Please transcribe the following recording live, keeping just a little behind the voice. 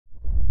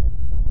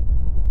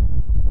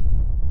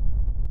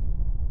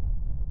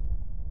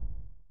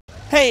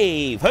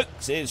Hey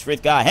folks, it's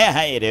Frithgar here,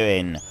 how you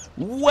doing?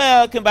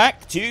 Welcome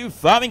back to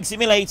Farming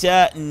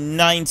Simulator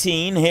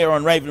 19 here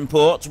on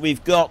Ravenport.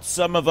 We've got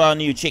some of our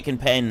new chicken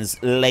pens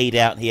laid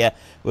out here.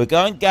 We're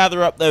going to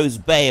gather up those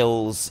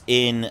bales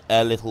in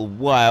a little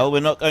while. We're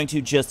not going to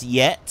just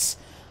yet.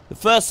 The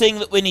first thing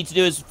that we need to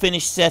do is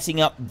finish setting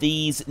up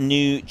these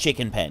new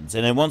chicken pens.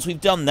 And then once we've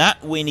done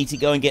that, we need to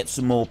go and get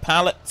some more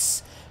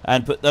pallets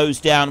and put those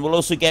down. We'll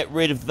also get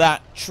rid of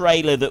that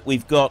trailer that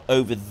we've got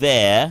over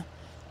there.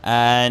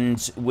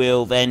 And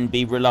we'll then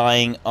be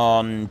relying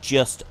on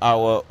just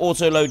our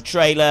auto-load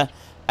trailer.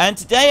 And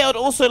today I'd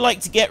also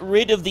like to get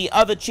rid of the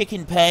other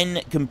chicken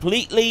pen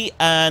completely,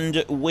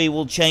 and we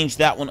will change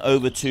that one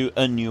over to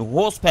a new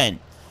horse pen.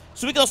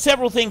 So we've got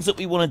several things that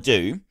we want to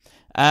do.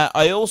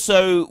 I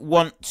also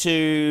want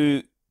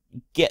to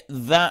get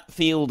that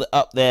field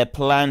up there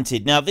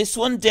planted. Now this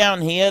one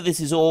down here,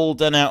 this is all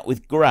done out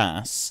with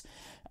grass.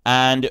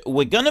 And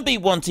we're going to be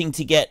wanting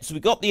to get, so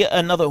we've got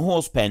another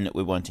horse pen that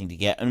we're wanting to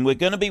get, and we're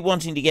going to be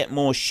wanting to get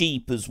more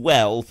sheep as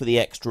well for the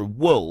extra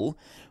wool.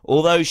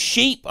 Although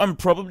sheep I'm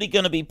probably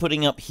going to be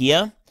putting up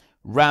here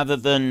rather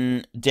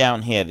than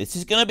down here. This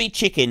is going to be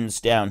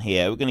chickens down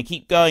here. We're going to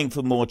keep going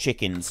for more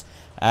chickens.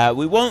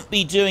 We won't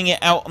be doing it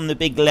out on the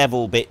big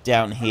level bit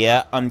down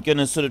here. I'm going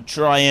to sort of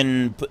try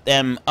and put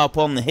them up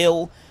on the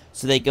hill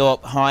so they go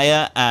up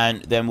higher,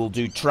 and then we'll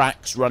do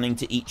tracks running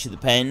to each of the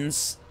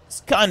pens. It's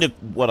kind of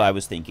what I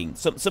was thinking.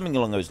 Something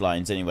along those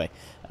lines, anyway.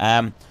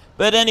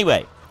 But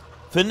anyway,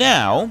 for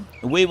now,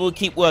 we will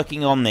keep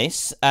working on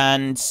this.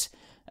 And,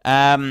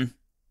 so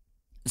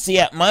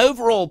yeah, my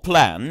overall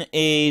plan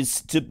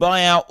is to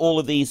buy out all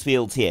of these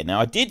fields here. Now,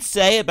 I did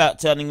say about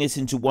turning this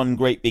into one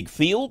great big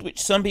field,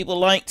 which some people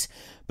liked.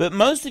 But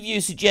most of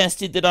you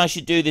suggested that I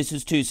should do this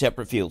as two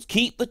separate fields.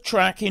 Keep the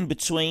track in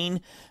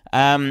between.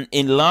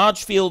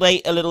 Enlarge field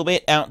 8 a little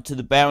bit out to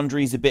the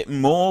boundaries a bit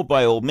more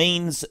by all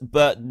means,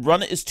 but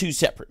run it as two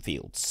separate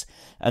fields.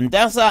 And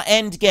that's our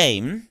end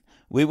game.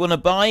 We want to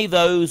buy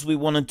those. We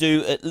want to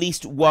do at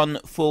least one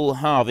full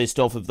harvest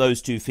off of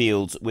those two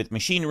fields with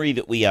machinery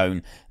that we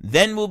own.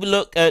 Then we'll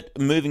look at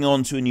moving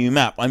on to a new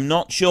map. I'm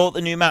not sure what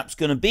the new map's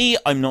going to be.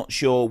 I'm not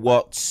sure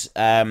what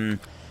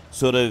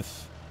sort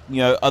of, you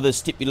know, other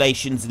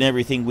stipulations and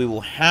everything we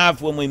will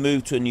have when we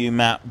move to a new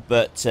map,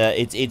 but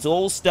it's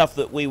all stuff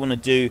that we want to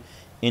do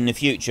in the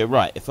future.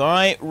 Right, if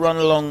I run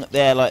along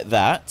there like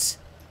that,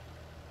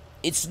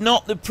 it's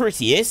not the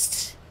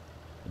prettiest,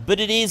 but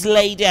it is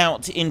laid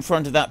out in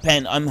front of that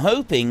pen. I'm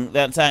hoping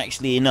that's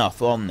actually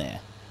enough on there,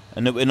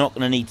 and that we're not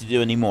going to need to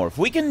do any more. If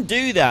we can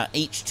do that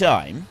each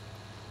time,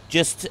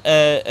 just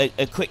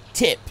a quick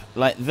tip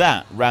like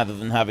that, rather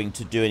than having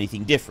to do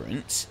anything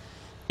different,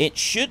 it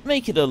should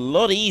make it a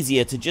lot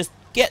easier to just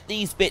get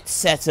these bits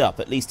set up,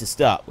 at least to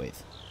start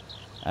with.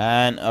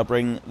 And I'll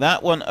bring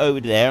that one over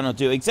there, and I'll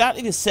do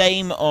exactly the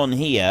same on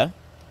here.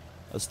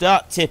 I'll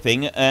start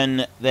tipping,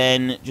 and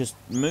then just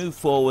move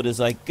forward as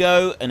I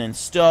go, and then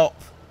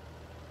stop.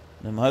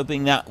 And I'm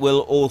hoping that will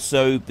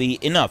also be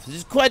enough. This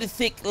is quite a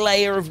thick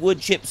layer of wood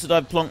chips that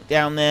I've plonked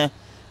down there.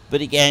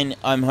 But again,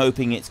 I'm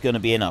hoping it's going to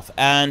be enough.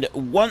 And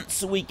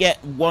once we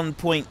get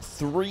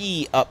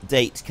 1.3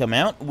 update come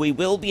out, we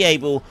will be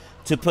able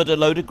to put a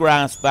load of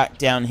grass back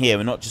down here.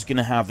 We're not just going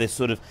to have this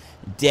sort of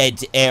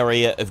dead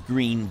area of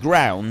green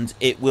ground.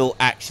 It will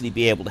actually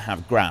be able to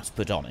have grass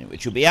put on it,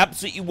 which will be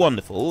absolutely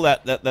wonderful.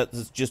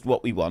 That's just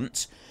what we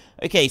want.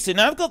 Okay, so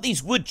now I've got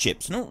these wood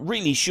chips. I'm not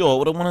really sure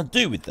what I want to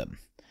do with them.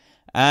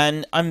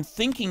 And I'm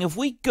thinking, have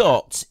we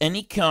got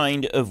any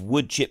kind of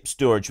wood chip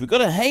storage? We've got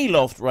a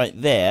hayloft right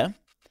there.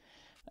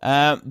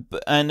 And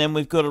then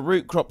we've got a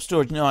root crop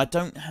storage. No, I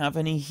don't have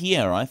any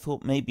here. I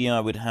thought maybe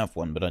I would have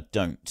one, but I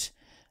don't.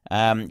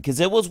 Because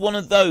there was one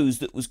of those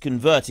that was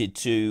converted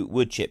to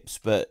wood chips,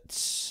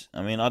 but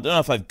I mean, I don't know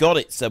if I've got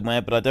it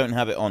somewhere, but I don't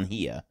have it on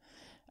here.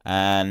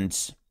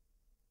 And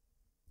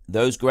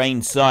those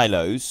grain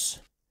silos,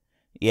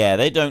 yeah,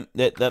 they don't.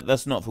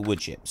 That's not for wood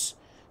chips.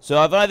 So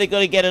I've either got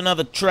to get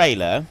another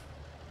trailer,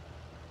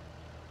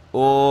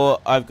 or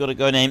I've got to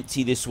go and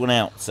empty this one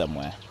out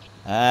somewhere.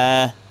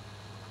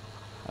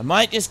 I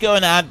might just go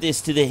and add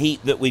this to the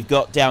heap that we've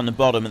got down the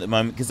bottom at the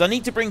moment, because I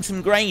need to bring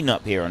some grain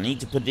up here. I need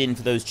to put it in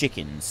for those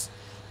chickens.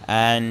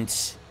 And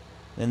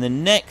then the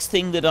next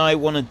thing that I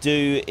want to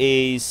do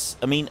is,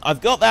 I mean, I've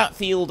got that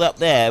field up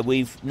there.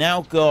 We've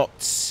now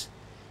got,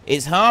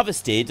 it's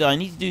harvested. I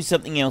need to do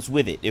something else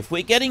with it. If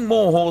we're getting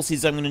more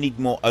horses, I'm going to need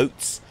more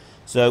oats.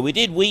 So we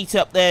did wheat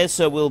up there,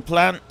 so we'll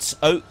plant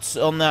oats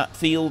on that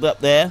field up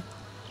there.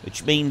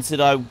 Which means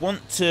that I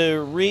want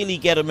to really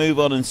get a move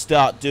on and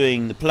start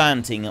doing the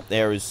planting up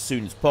there as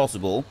soon as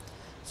possible.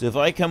 So if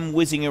I come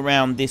whizzing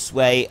around this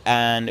way,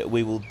 and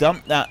we will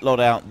dump that lot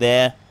out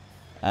there.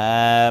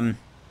 I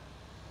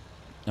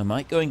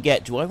might go and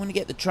get... Do I want to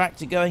get the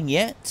tractor going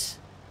yet?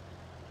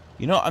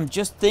 You know, I'm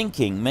just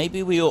thinking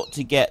maybe we ought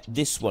to get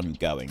this one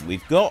going.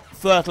 We've got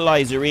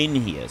fertilizer in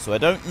here, so I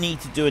don't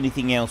need to do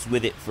anything else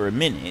with it for a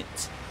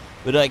minute.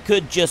 But I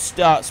could just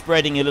start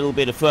spreading a little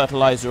bit of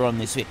fertilizer on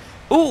this.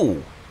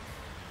 Ooh!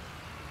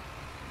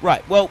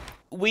 Right, well,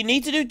 we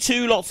need to do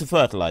 2 lots of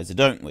fertilizer,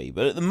 don't we?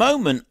 But at the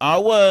moment,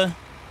 our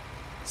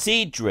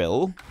seed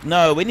drill...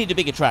 No, we need a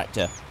bigger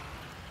tractor.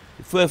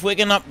 If we're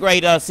going to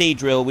upgrade our seed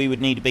drill, we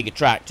would need a bigger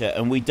tractor,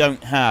 and we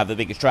don't have a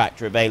bigger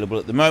tractor available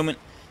at the moment.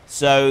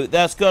 So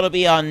that's got to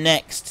be our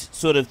next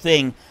sort of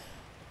thing.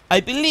 I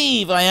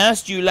believe I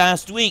asked you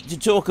last week to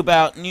talk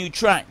about new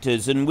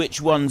tractors and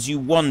which ones you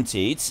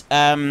wanted.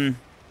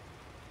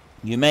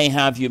 You may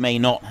have, you may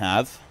not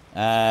have.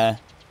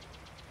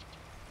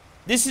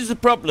 This is the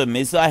problem,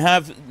 is I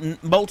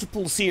have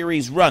multiple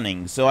series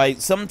running, so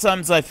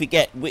sometimes I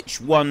forget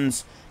which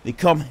ones the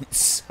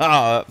comments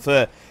are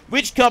for,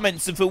 which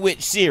comments are for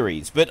which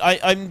series. But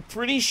I'm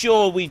pretty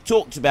sure we've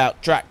talked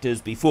about tractors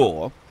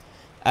before.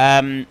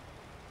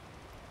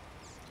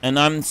 And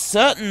I'm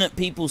certain that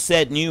people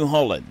said New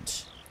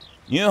Holland.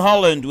 New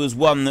Holland was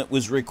one that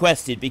was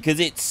requested because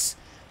it's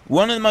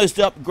one of the most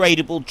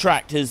upgradable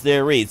tractors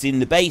there is, in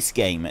the base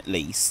game at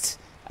least.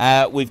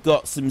 We've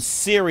got some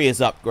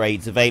serious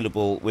upgrades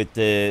available with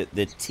the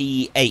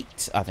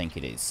T8, I think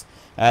it is.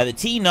 The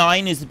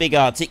T9 is the big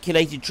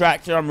articulated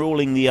tractor. I'm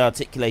ruling the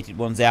articulated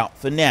ones out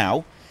for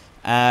now.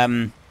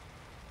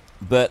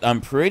 But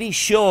I'm pretty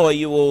sure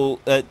you all,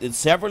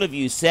 several of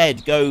you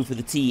said go for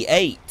the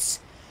T8.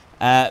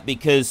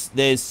 Because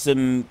there's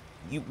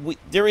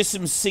there is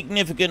some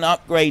significant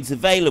upgrades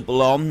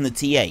available on the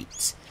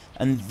T8.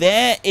 And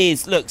there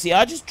is, look, see,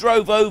 I just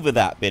drove over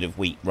that bit of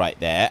wheat right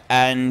there,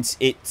 and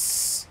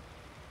it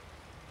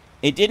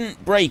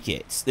didn't break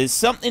it. There's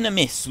something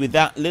amiss with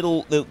that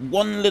the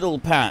one little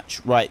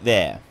patch right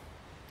there.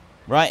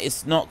 Right,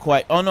 it's not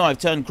quite, oh no, I've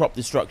turned crop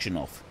destruction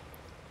off.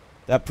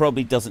 That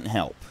probably doesn't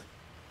help.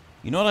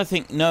 You know what I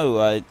think? No,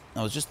 I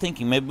was just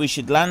thinking maybe we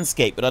should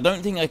landscape, but I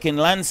don't think I can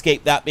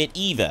landscape that bit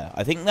either.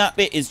 I think that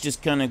bit is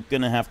just kind of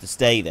going to have to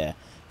stay there.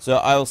 So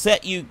I'll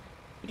set you...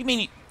 What do you mean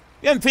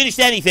you haven't finished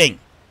anything?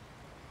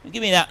 Don't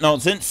give me that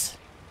nonsense.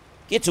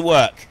 Get to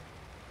work.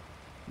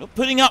 Not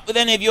putting up with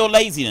any of your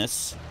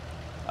laziness.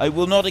 I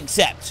will not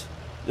accept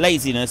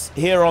laziness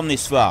here on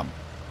this farm.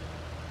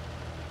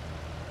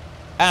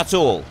 At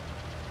all.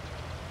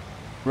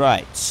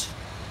 Right.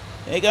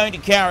 They're going to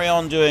carry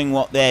on doing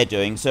what they're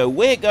doing, so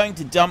we're going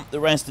to dump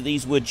the rest of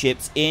these wood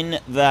chips in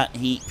that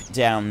heap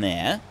down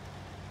there.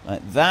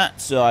 Like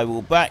that, so I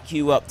will back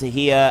you up to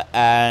here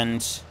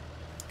and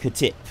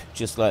ka-tip,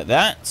 just like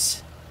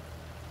that.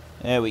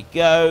 There we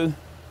go.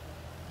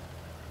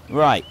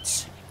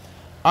 Right.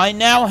 I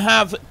now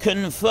have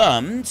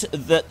confirmed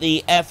that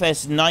the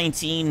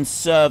FS19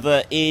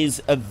 server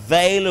is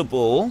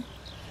available.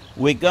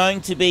 We're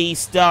going to be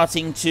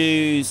starting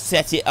to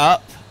set it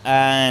up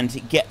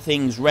and get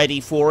things ready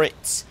for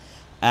it,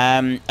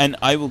 and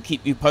I will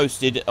keep you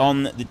posted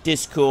on the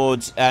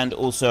Discord and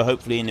also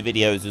hopefully in the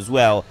videos as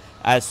well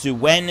as to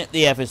when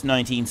the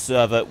FS19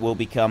 server will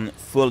become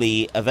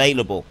fully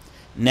available.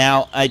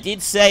 Now, I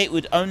did say it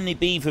would only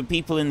be for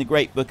people in the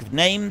Great Book of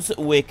Names.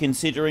 We're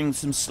considering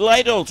some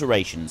slight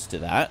alterations to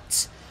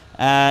that.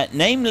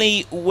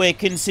 Namely, we're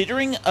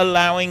considering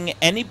allowing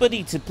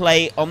anybody to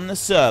play on the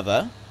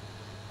server.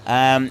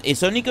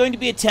 It's only going to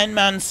be a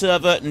 10-man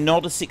server,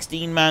 not a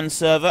 16-man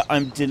server.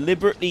 I'm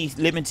deliberately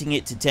limiting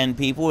it to 10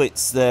 people.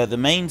 It's the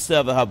main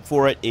server hub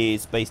for it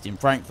is based in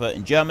Frankfurt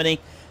in Germany.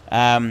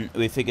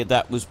 We figured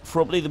that was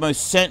probably the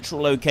most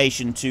central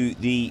location to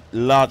the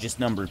largest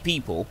number of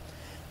people.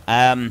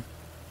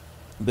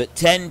 But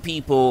 10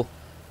 people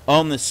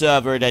on the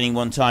server at any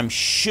one time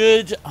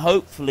should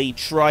hopefully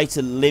try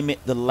to limit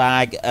the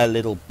lag a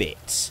little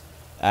bit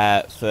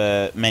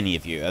for many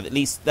of you. At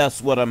least that's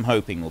what I'm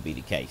hoping will be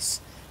the case.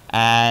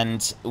 And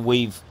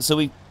the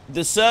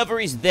server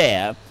is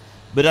there,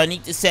 but I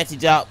need to set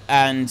it up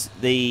and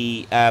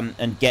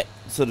and get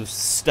sort of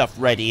stuff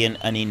ready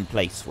and in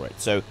place for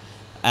it. So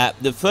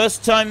the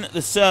first time that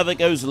the server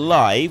goes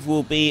live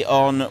will be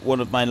on one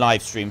of my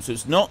live streams. So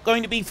it's not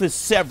going to be for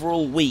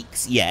several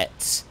weeks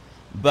yet,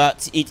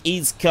 but it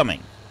is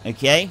coming.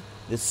 Okay,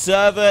 the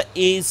server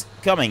is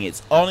coming.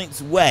 It's on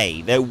its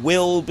way. There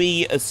will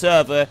be a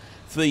server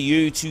for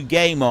you to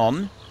game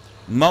on,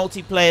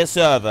 multiplayer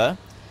server.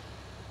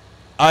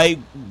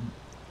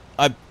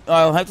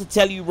 I'll have to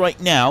tell you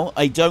right now,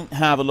 I don't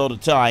have a lot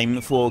of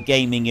time for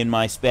gaming in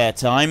my spare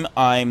time.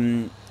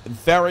 I'm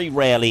very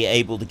rarely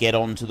able to get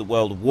onto the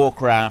World of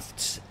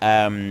Warcraft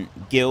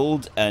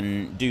guild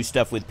and do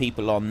stuff with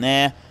people on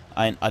there.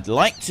 I'd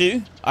like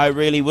to. I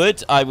really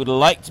would. I would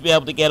like to be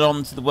able to get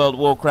onto the World of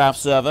Warcraft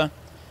server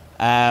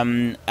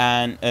and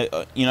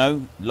you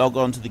know, log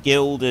on to the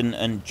guild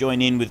and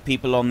join in with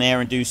people on there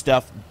and do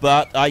stuff,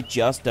 but I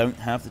just don't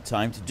have the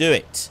time to do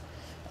it.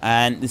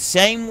 And the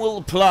same will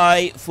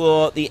apply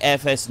for the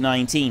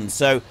FS19.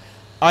 So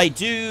I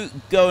do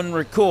go and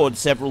record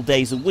several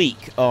days a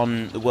week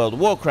on the World of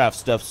Warcraft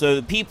stuff. So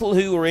the people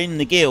who are in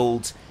the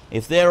guild,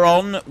 if they're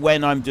on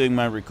when I'm doing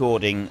my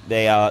recording,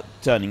 they are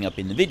turning up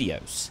in the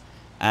videos.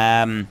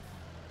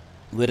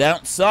 But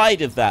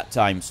outside of that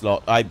time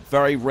slot, I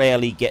very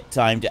rarely get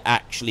time to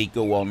actually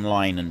go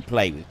online and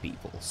play with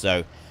people.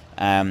 So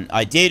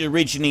I did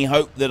originally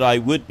hope that I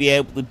would be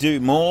able to do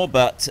more,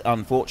 but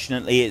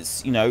unfortunately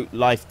it's, you know,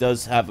 life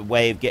does have a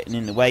way of getting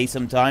in the way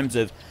sometimes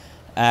of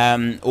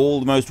all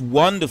the most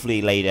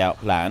wonderfully laid out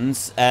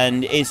plans,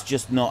 and it's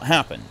just not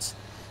happened.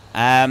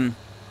 The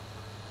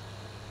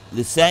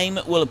same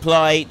will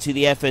apply to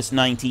the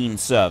FS19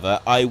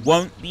 server. I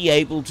won't be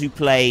able to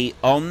play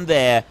on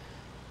there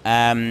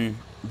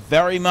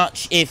very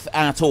much, if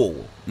at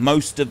all,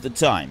 most of the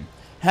time.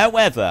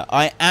 However,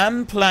 I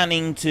am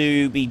planning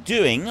to be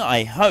doing,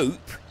 I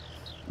hope,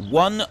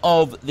 one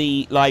of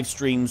the live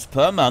streams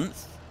per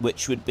month,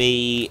 which would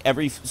be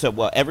every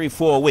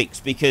 4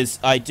 weeks, because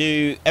I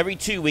do every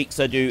 2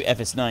 weeks I do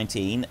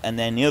FS19, and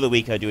then the other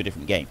week I do a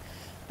different game.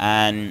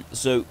 And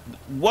so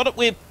what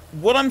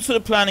I'm sort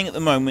of planning at the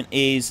moment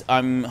is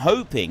I'm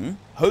hoping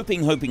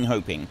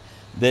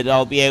that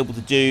I'll be able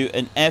to do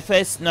an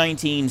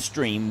FS19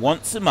 stream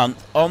once a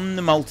month on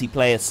the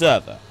multiplayer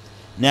server.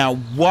 Now,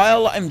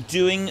 while I'm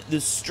doing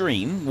the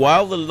stream,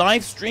 while the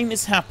live stream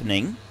is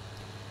happening,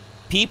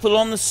 people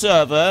on the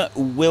server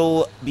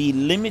will be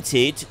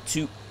limited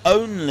to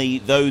only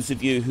those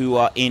of you who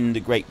are in the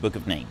Great Book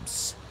of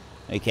Names.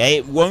 Okay,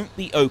 it won't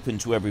be open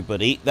to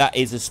everybody. That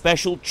is a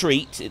special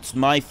treat. It's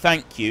my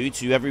thank you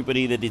to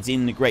everybody that is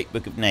in the Great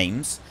Book of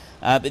Names.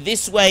 But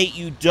this way,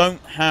 you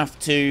don't have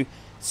to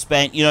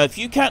spend, you know, if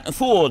you can't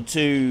afford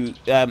to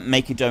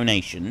make a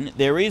donation,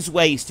 there is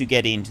ways to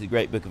get into the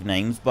Great Book of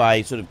Names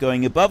by sort of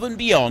going above and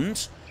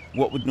beyond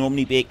what would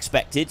normally be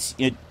expected.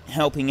 You know,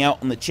 helping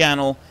out on the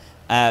channel,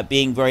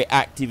 being very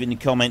active in the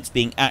comments,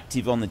 being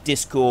active on the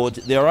Discord.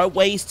 There are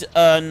ways to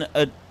earn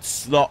a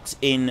slot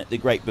in the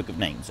Great Book of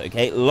Names,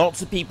 okay?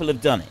 Lots of people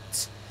have done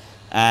it.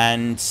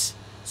 And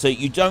so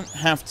you don't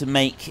have to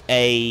make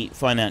a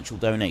financial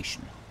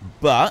donation.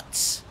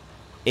 But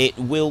it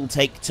will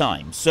take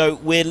time. So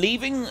we're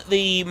leaving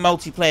the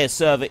multiplayer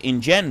server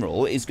in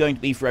general is going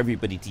to be for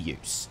everybody to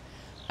use.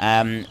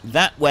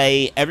 That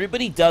way,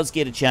 everybody does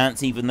get a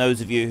chance, even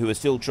those of you who are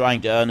still trying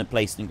to earn a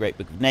place in the Great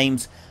Book of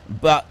Names,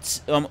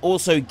 but I'm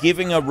also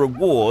giving a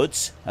reward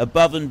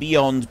above and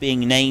beyond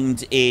being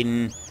named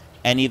in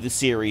any of the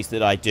series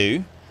that I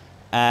do,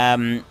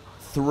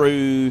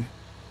 through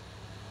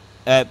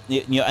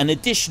you know, an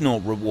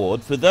additional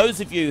reward for those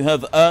of you who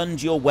have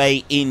earned your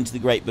way into the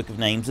Great Book of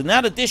Names. And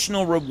that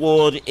additional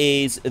reward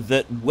is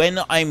that when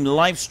I'm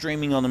live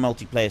streaming on the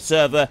multiplayer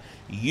server,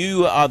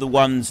 you are the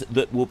ones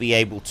that will be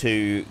able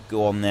to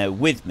go on there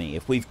with me.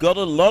 If we've got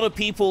a lot of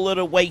people that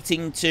are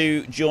waiting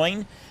to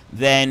join,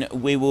 then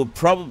we will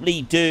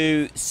probably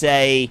do,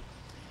 say,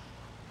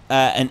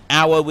 an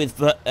hour with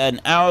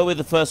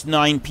the first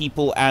 9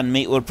 people and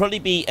me. It will probably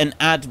be an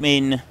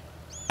admin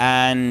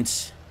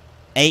and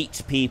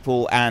 8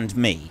 people and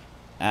me.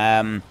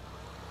 And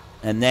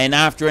then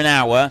after an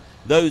hour,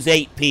 those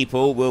 8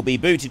 people will be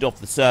booted off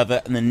the server,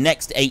 and the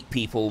next 8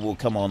 people will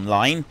come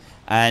online,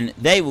 and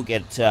they will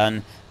get a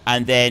turn.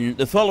 And then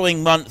the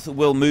following month,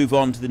 we'll move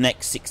on to the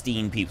next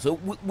 16 people. So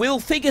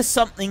we'll figure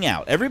something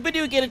out. Everybody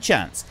will get a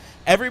chance.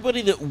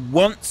 Everybody that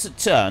wants a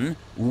turn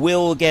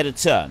will get a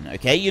turn,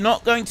 okay? You're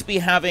not going to be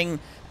having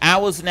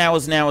hours and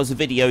hours and hours of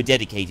video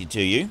dedicated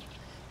to you.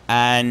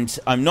 And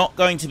I'm not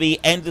going to be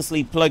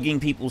endlessly plugging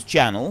people's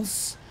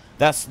channels.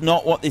 That's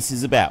not what this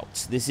is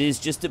about. This is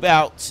just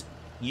about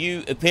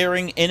you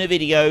appearing in a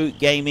video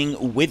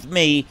gaming with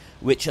me,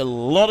 which a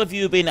lot of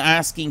you have been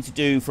asking to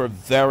do for a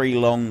very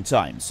long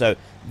time. So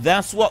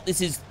that's what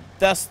this is.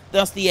 That's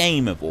the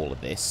aim of all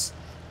of this.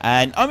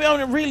 And I mean,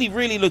 I'm really,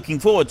 really looking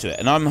forward to it.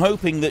 And I'm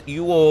hoping that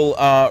you all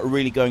are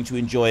really going to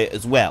enjoy it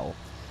as well.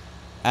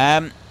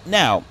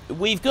 Now,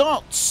 we've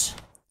got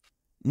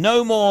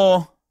no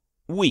more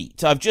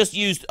wheat. I've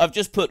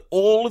just put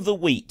all of the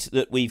wheat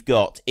that we've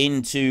got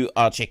into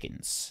our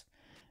chickens.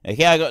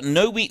 Okay, I got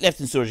no wheat left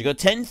in storage. I've got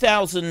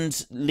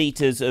 10,000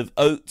 litres of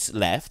oats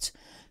left.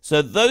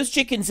 So those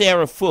chickens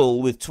there are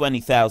full with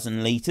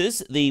 20,000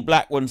 litres. The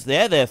black ones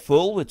there, they're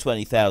full with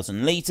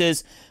 20,000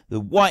 litres. The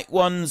white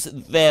ones,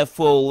 they're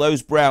full.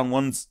 Those brown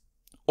ones,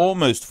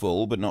 almost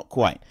full, but not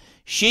quite.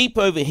 Sheep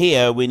over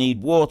here, we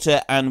need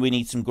water and we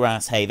need some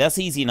grass hay. That's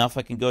easy enough.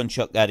 I can go and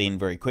chuck that in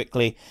very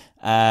quickly.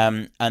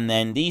 And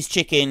then these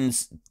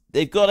chickens,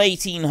 they've got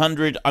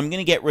 1,800. I'm going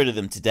to get rid of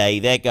them today.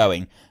 They're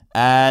going.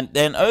 And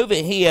then over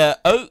here,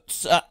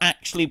 oats are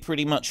actually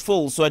pretty much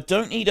full. So I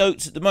don't need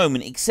oats at the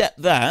moment,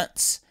 except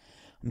that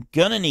I'm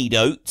going to need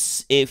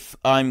oats if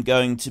I'm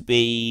going to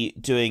be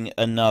doing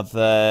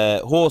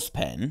another horse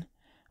pen.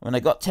 When I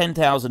got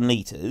 10,000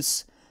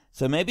 litres.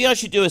 So maybe I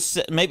should do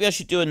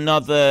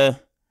another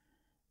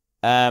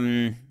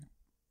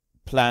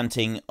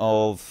planting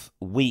of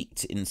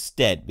wheat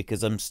instead,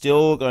 because I'm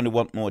still going to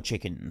want more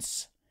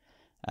chickens.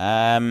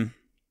 Although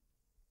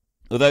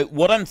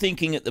what I'm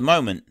thinking at the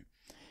moment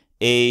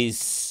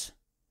is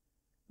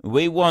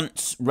we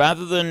want,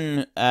 rather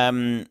than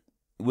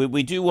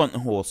we do want the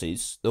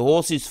horses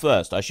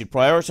first. I should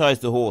prioritize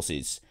the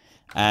horses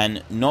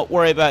and not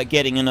worry about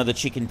getting another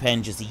chicken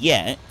pen just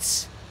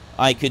yet.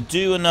 I could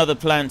do another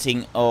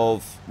planting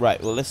of...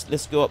 Right, well,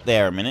 let's go up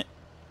there a minute.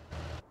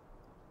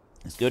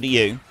 Let's go to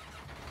you.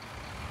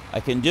 I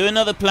can do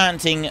another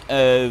planting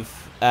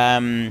of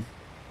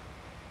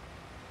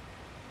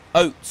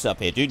oats up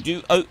here.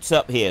 Do oats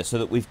up here so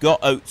that we've got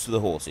oats for the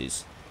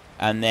horses.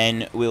 And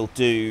then we'll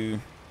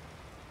do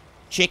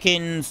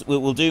chickens.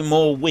 We'll do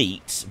more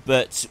wheat,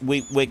 but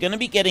we're going to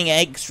be getting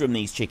eggs from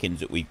these chickens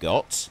that we've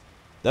got.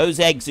 Those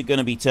eggs are going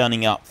to be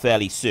turning up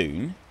fairly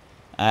soon,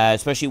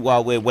 especially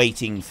while we're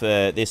waiting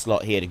for this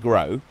lot here to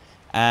grow.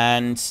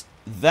 And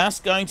that's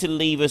going to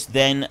leave us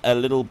then a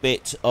little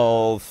bit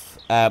of...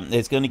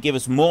 it's going to give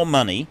us more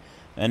money.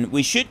 And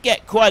we should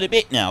get quite a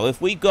bit now.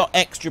 If we've got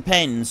extra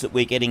pens that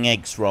we're getting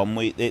eggs from,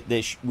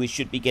 we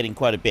should be getting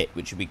quite a bit,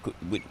 which would be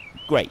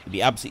great. It would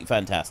be absolutely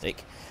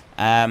fantastic.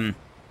 Now,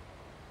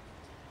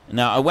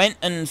 I went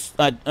and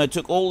I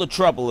took all the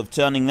trouble of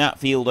turning that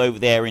field over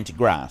there into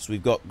grass.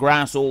 We've got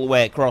grass all the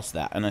way across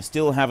that, and I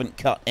still haven't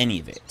cut any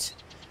of it.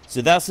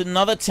 So that's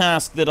another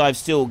task that I've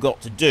still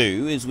got to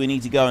do, is we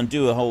need to go and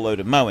do a whole load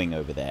of mowing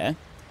over there.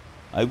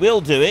 I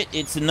will do it.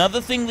 It's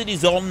another thing that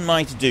is on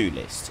my to-do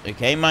list.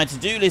 Okay, my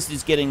to-do list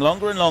is getting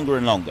longer and longer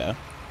and longer.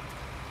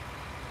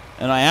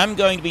 And I am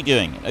going to be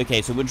doing it.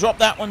 Okay, so we'll drop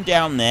that one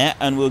down there,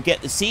 and we'll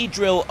get the seed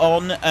drill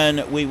on,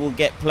 and we will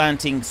get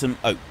planting some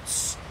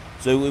oats.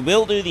 So we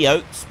will do the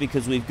oats,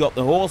 because we've got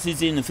the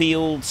horses in the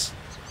fields.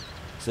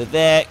 So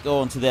there, go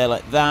onto there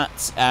like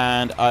that.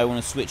 And I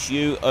want to switch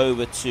you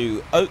over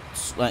to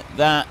oats like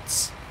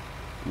that.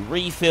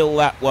 Refill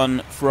that one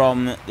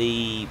from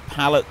the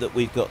pallet that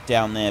we've got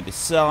down there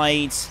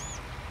beside,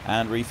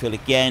 and refill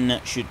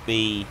again. Should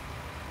be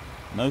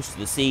most of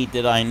the seed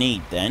that I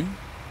need then.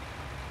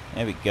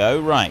 There we go.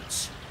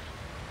 Right,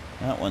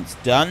 that one's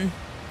done.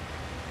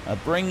 I'll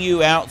bring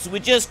you out. So we're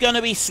just going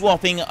to be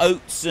swapping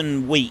oats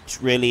and wheat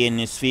really in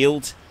this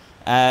field,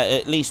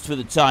 at least for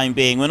the time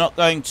being. We're not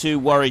going to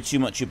worry too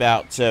much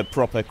about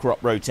proper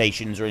crop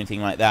rotations or anything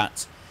like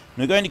that.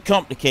 We're going to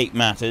complicate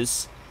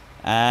matters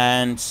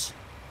and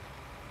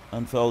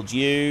unfold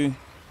you,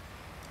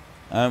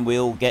 and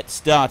we'll get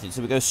started.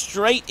 So we go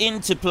straight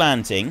into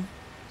planting,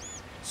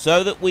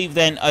 so that we've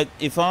then,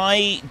 if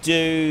I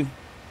do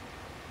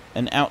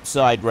an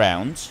outside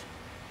round,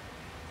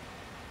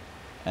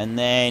 and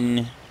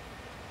then,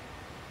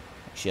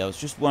 actually I was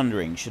just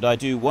wondering, should I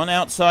do one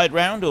outside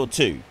round or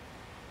two?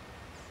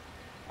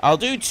 I'll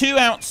do 2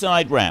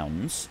 outside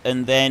rounds,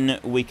 and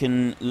then we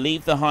can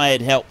leave the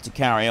hired help to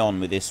carry on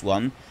with this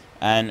one.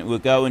 And we'll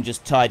go and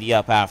just tidy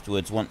up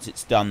afterwards once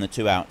it's done the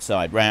 2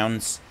 outside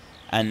rounds.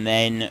 And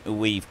then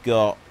we've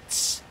got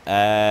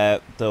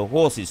the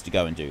horses to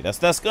go and do.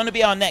 That's going to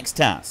be our next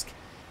task.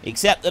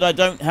 Except that I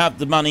don't have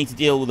the money to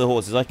deal with the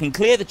horses. I can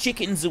clear the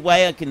chickens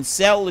away. I can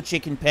sell the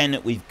chicken pen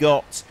that we've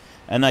got.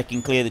 And I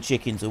can clear the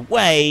chickens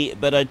away.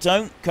 But I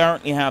don't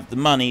currently have the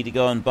money to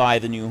go and buy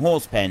the new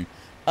horse pen.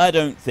 I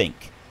don't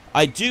think.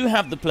 I do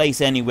have the Place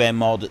Anywhere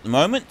mod at the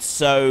moment.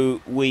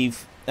 So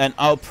and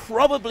I'll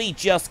probably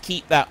just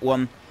keep that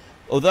one,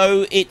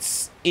 although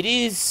it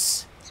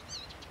is...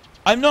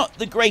 I'm not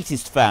the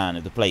greatest fan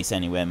of the Place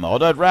Anywhere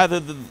mod. I'd rather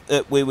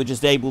that we were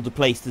just able to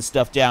place the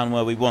stuff down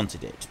where we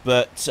wanted it.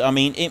 But, I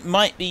mean, it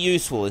might be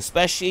useful,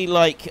 especially,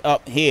 like,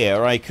 up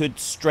here. I could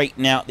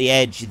straighten out the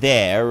edge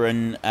there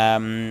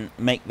and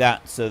make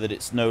that so that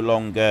it's no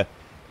longer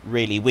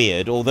really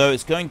weird. Although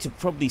it's going to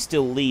probably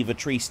still leave a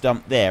tree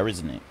stump there,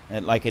 isn't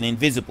it? Like an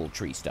invisible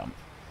tree stump.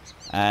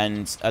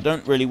 And I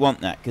don't really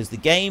want that, because the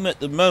game at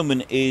the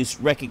moment is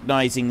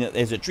recognizing that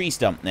there's a tree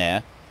stump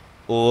there,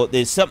 or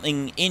there's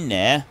something in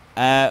there,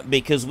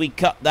 because we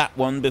cut that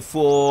one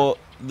before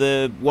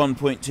the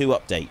 1.2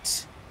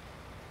 update.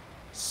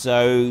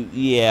 So,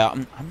 yeah,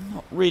 I'm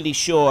not really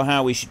sure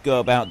how we should go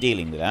about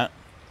dealing with that.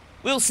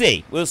 We'll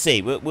see, we'll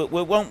see. We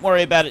won't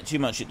worry about it too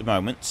much at the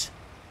moment.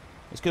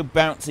 Let's go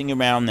bouncing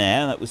around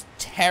there. That was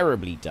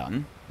terribly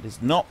done. It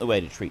is not the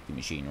way to treat the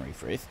machinery,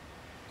 Frith.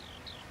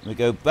 We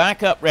go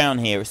back up round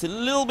here. It's a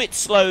little bit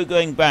slow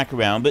going back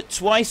around, but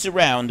twice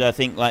around, I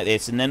think, like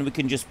this, and then we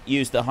can just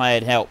use the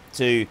hired help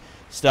to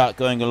start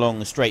going along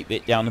the straight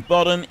bit down the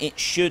bottom. It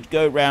should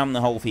go round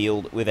the whole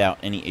field without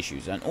any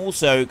issues. And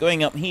also,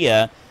 going up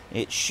here,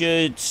 it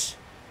should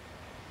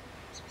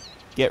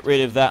get rid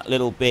of that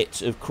little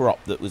bit of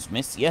crop that was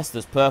missed. Yes,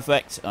 that's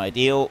perfect.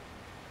 Ideal.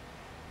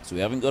 So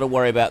we haven't got to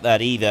worry about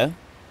that either.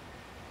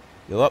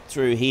 Go up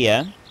through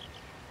here.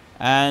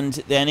 And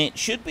then it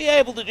should be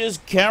able to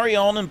just carry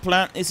on and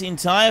plant this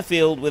entire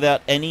field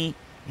without any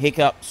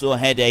hiccups or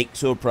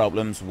headaches or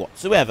problems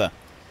whatsoever.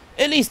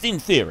 At least in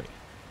theory.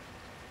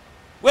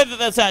 Whether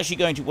that's actually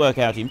going to work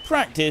out in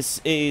practice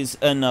is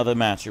another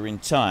matter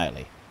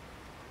entirely.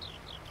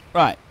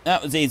 Right,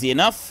 that was easy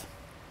enough.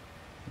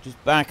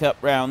 Just back up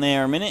round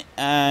there a minute,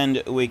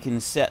 and we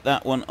can set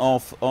that one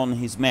off on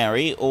his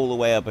Mary all the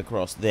way up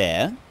across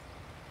there.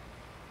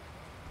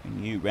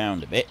 Bring you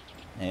round a bit.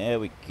 There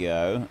we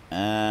go.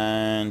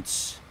 And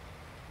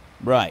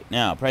right,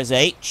 now press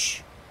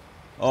H.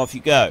 Off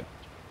you go.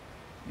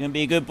 You're going to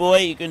be a good boy.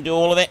 You can do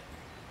all of it.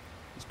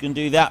 Just going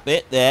to do that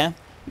bit there.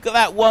 We've got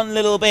that one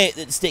little bit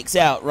that sticks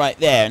out right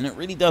there, and it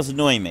really does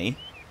annoy me.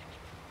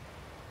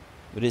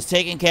 But it's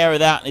taken care of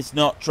that, and it's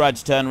not tried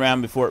to turn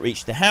around before it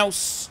reached the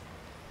house.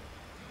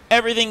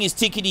 everything is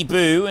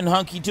tickety-boo and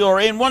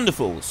hunky-dory and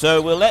wonderful.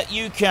 So we'll let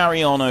you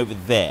carry on over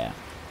there.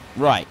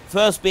 Right,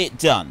 first bit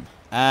done.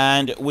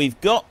 And we've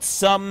got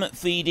some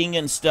feeding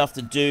and stuff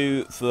to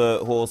do for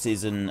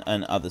horses and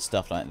other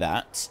stuff like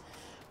that.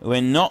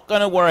 We're not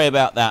going to worry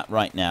about that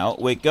right now.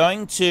 We're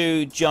going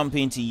to jump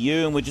into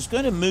you, and we're just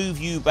going to move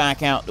you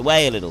back out the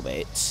way a little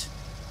bit.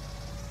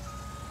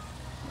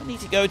 Don't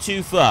need to go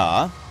too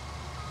far,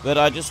 but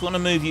I just want to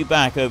move you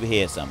back over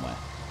here somewhere.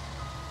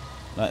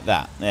 Like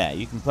that. There,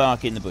 you can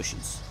park in the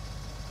bushes.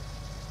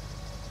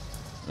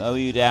 Lower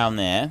you down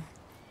there.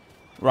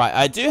 Right,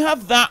 I do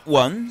have that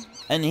one,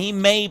 and he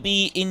may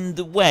be in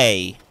the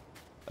way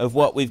of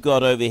what we've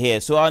got over here.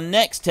 So our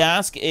next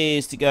task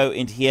is to go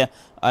into here.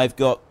 I've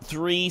got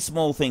 3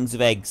 small things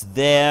of eggs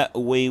there.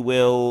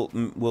 We'll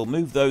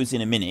move those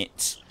in a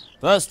minute.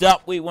 First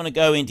up, we want to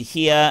go into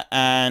here,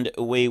 and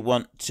we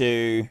want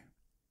to...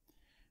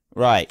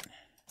 Right.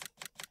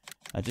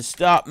 I just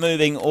start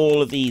moving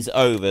all of these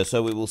over.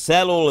 So we will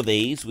sell all of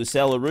these. We'll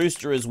sell a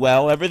rooster as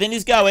well. Everything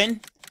is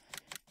going.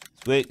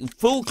 We're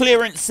full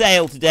clearance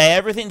sale today.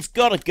 Everything's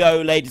got to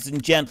go, ladies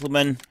and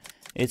gentlemen.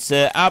 It's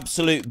an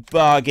absolute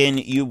bargain.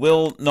 You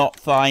will not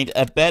find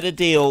a better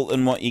deal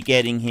than what you're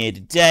getting here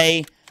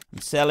today.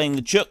 I'm selling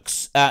the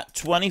chooks at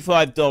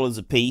 $25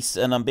 a piece,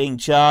 and I'm being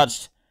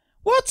charged...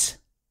 What?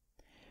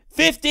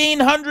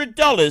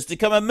 $1,500 to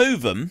come and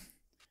move them?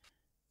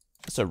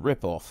 That's a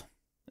rip-off.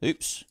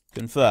 Oops.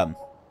 Confirm.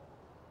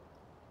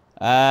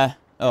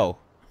 Oh.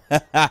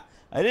 I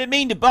didn't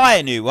mean to buy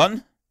a new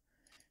one.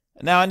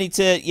 Now I need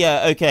to,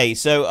 yeah, okay,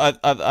 so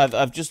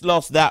I've just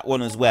lost that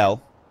one as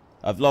well.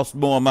 I've lost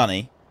more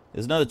money.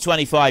 There's another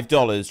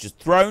 $25 just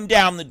thrown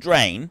down the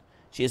drain.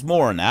 She has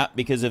more than that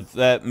because of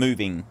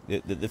moving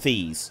the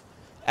fees.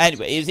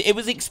 Anyway, it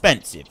was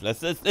expensive.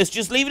 Let's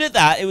just leave it at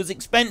that. It was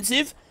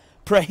expensive,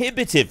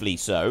 prohibitively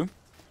so.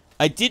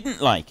 I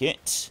didn't like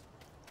it,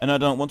 and I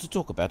don't want to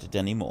talk about it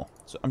anymore.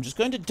 So I'm just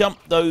going to dump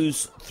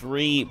those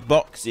 3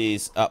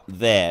 boxes up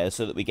there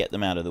so that we get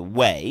them out of the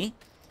way.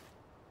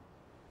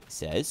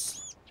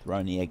 Says,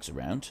 throwing the eggs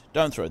around.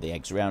 Don't throw the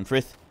eggs around,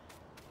 Frith.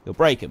 You'll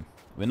break them.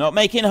 We're not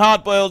making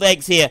hard-boiled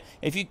eggs here.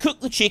 If you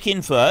cook the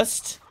chicken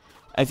first,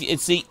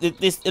 see,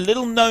 a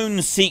little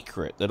known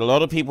secret that a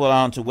lot of people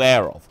aren't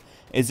aware of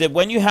is that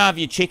when you have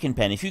your chicken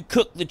pen, if you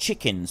cook the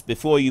chickens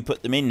before you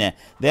put them in there,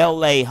 they'll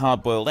lay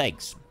hard-boiled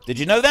eggs. Did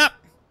you know that?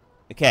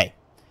 Okay.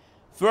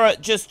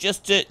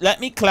 Just to let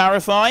me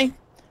clarify,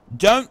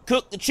 don't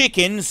cook the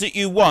chickens that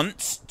you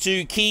want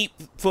to keep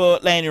for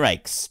laying your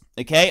eggs.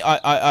 Okay,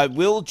 I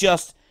will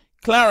just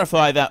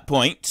clarify that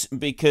point,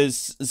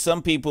 because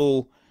some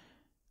people,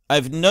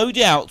 I've no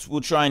doubt,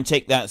 will try and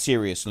take that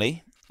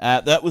seriously.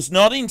 That was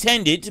not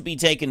intended to be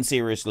taken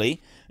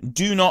seriously.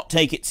 Do not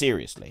take it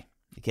seriously.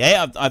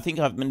 Okay, I think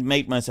I've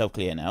made myself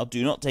clear now.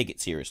 Do not take it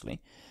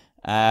seriously.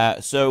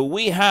 So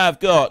we have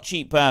got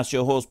cheap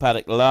pasture, horse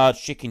paddock,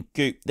 large chicken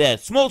coop. There,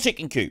 small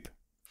chicken coop.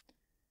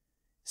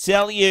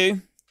 Sell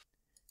you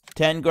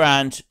 10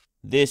 grand.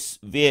 This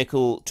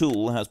vehicle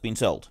tool has been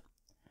sold.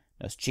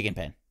 That's chicken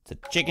pen. It's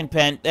a chicken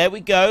pen. There we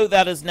go.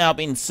 That has now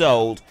been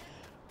sold.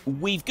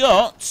 We've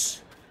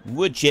got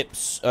wood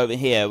chips over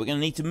here. We're going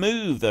to need to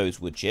move those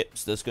wood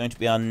chips. That's going to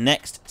be our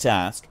next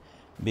task,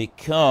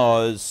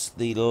 because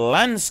the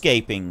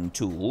landscaping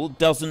tool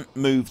doesn't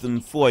move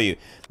them for you.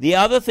 The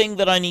other thing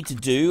that I need to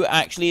do,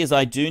 actually, is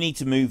I do need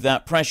to move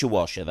that pressure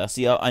washer. That's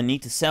the I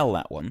need to sell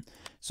that one.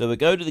 So we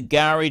go to the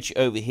garage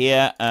over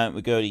here, and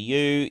we go to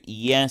you.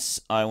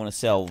 Yes, I want to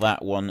sell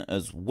that one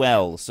as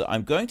well. So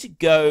I'm going to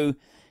go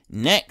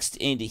next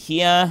into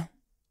here.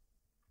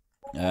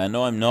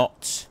 No, I'm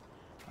not.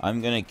 I'm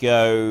going to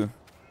go...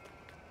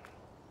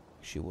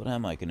 Actually, what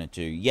am I going to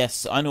do?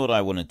 Yes, I know what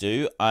I want to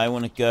do. I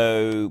want to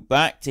go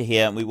back to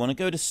here, and we want to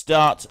go to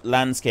start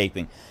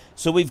landscaping.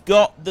 So we've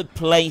got the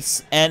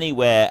place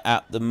anywhere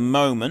at the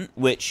moment,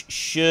 which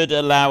should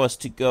allow us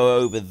to go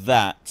over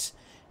that.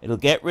 It'll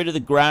get rid of the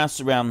grass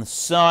around the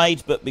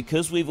side, but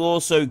because we've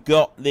also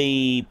got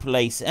the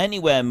place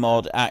anywhere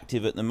mod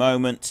active at the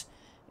moment,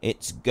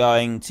 it's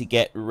going to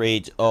get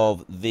rid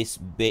of this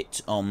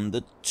bit on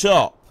the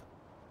top,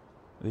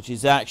 which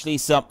is actually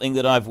something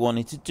that I've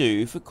wanted to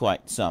do for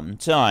quite some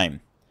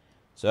time.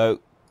 So,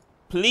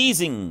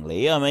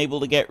 pleasingly, I'm able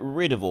to get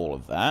rid of all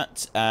of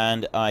that,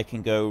 and I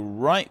can go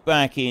right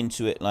back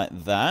into it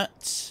like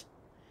that.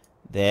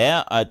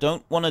 There, I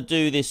don't want to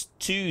do this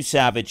too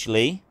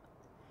savagely.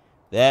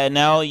 There,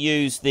 now I'll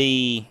use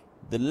the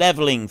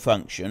leveling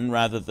function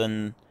rather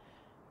than...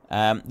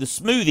 the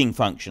smoothing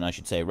function, I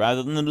should say,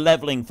 rather than the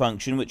leveling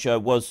function, which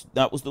that was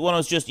the one I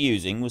was just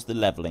using, was the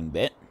leveling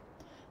bit.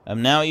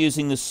 I'm now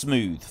using the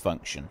smooth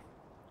function.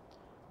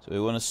 So we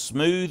want to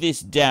smooth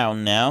this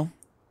down now.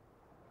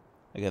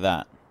 Look at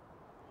that.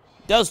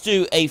 It does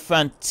do a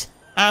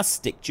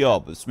fantastic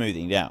job of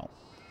smoothing down.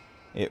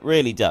 It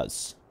really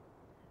does.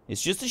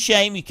 It's just a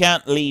shame you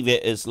can't leave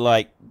it as,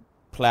 like,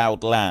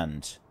 ploughed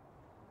land.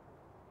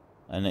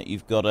 And that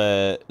you've got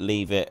to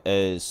leave it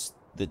as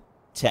the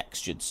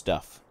textured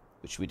stuff,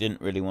 which we didn't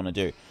really want to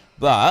do.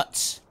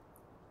 But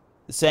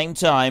the same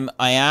time,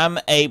 I am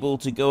able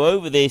to go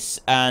over this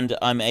and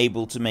I'm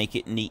able to make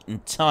it neat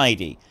and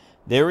tidy.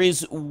 There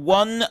is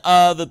one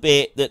other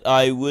bit that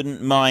I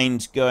wouldn't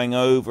mind going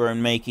over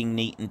and making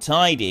neat and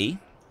tidy,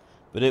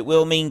 but it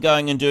will mean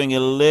going and doing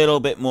a little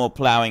bit more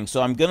plowing.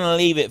 So I'm going to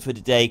leave it for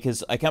today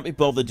because I can't be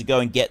bothered to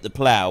go and get the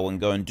plow and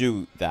go and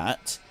do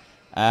that.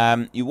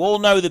 You all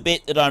know the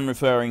bit that I'm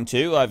referring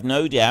to, I've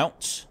no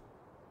doubt.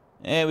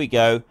 There we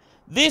go.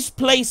 This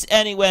Place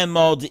Anywhere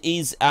mod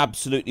is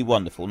absolutely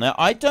wonderful. Now,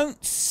 I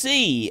don't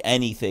see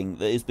anything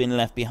that has been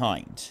left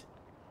behind.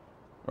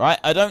 Right?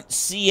 I don't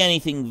see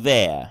anything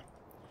there,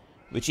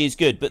 which is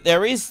good. But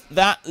there is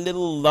that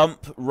little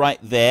lump right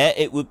there.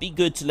 It would be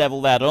good to level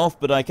that off,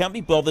 but I can't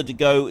be bothered to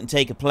go and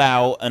take a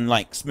plow and,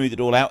 like, smooth it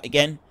all out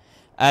again.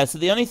 So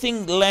the only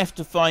thing left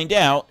to find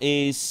out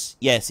is,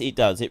 yes, it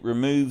does. It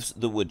removes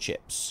the wood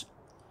chips.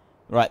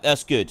 Right,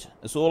 that's good.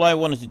 That's all I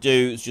wanted to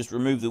do, is just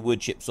remove the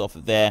wood chips off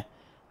of there.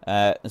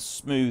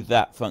 Smooth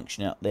that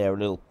function out there a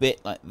little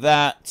bit, like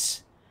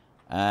that.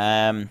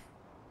 I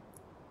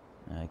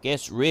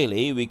guess,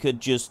 really, we could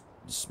just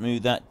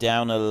smooth that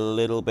down a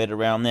little bit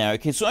around there.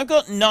 Okay, so I've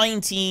got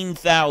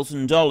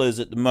 $19,000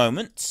 at the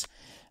moment.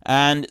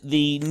 And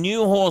the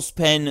new horse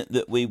pen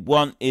that we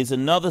want is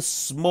another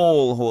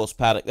small horse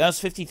paddock.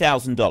 That's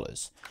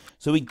 $50,000.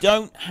 So we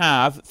don't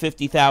have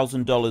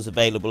 $50,000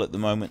 available at the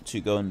moment to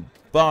go and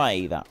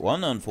buy that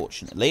one,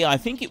 unfortunately. I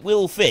think it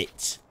will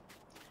fit.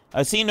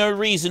 I see no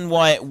reason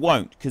why it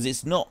won't, because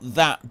it's not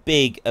that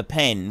big a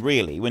pen,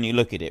 really, when you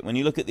look at it. When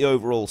you look at the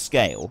overall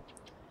scale,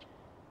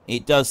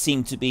 it does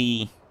seem to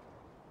be...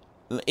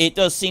 It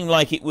does seem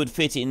like it would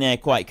fit in there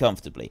quite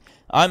comfortably.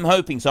 I'm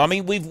hoping so. I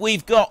mean,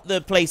 we've got the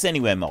Place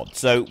Anywhere mod,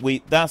 so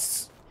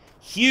that's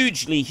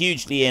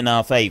hugely in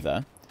our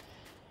favor.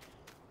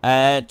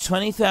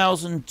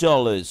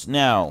 $20,000.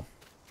 Now,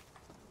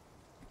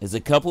 there's a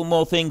couple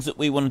more things that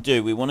we want to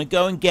do. We want to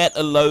go and get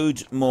a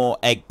load more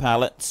egg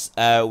pallets.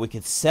 We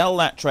could sell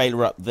that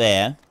trailer up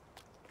there.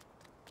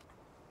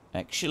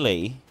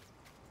 Actually,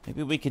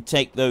 maybe we could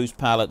take those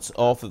pallets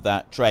off of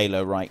that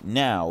trailer right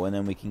now, and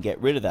then we can get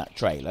rid of that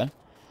trailer.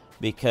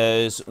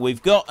 Because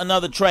we've got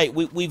another trailer.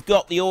 We've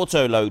got the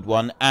auto load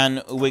one,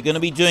 and we're going to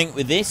be doing it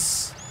with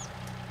this.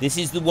 This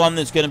is the one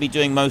that's going to be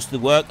doing most of the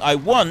work. I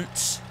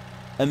want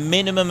a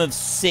minimum of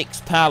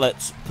 6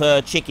 pallets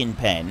per chicken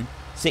pen.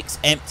 6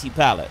 empty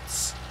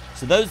pallets.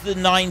 So those are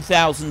the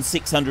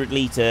 9,600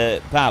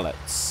 litre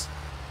pallets.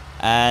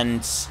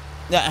 And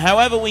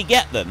however we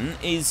get them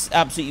is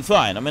absolutely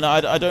fine. I mean,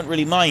 I don't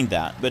really mind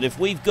that. But if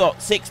we've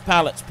got 6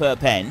 pallets per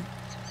pen,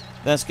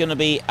 that's going to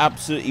be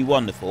absolutely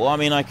wonderful. I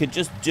mean, I could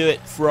just do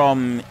it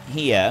from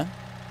here.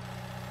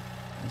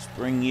 Let's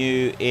bring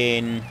you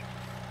in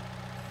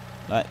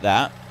like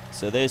that.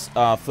 So there's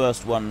our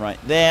first one right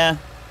there.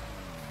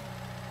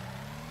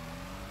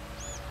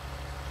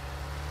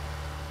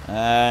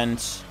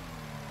 And...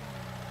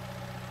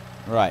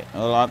 right,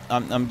 well,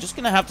 I'm just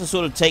going to have to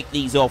sort of take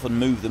these off and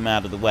move them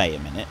out of the way a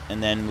minute.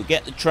 And then we'll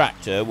get the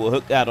tractor, we'll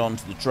hook that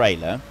onto the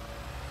trailer.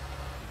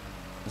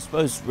 I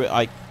suppose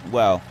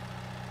well...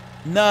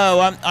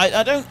 no,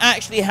 I don't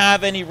actually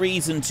have any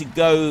reason to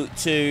go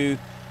to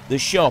the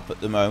shop at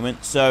the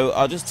moment, so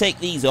I'll just take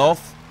these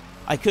off.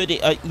 I could,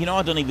 you know,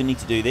 I don't even need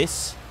to do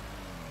this.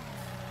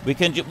 We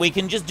can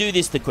just do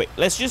this the quick.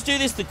 Let's just do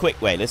this the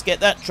quick way. Let's get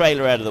that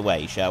trailer out of the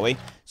way, shall we?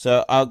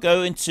 So I'll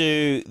go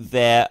into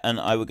there, and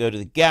I will go to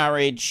the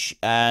garage.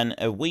 And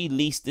have we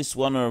leased this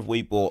one, or have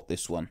we bought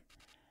this one?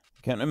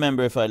 I can't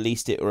remember if I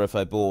leased it or if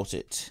I bought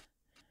it.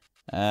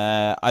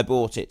 I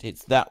bought it.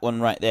 It's that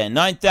one right there.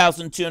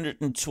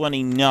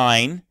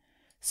 9,229.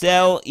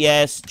 Sell,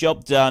 yes.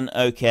 Job done.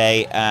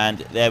 Okay, and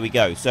there we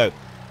go. So,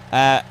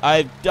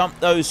 I've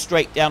dumped those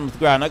straight down to the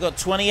ground. I got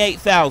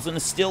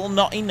 28,000. Still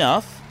not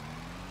enough.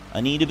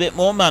 I need a bit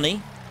more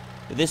money.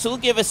 But this will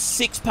give us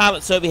 6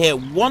 pallets over here.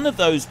 One of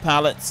those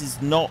pallets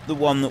is not the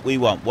one that we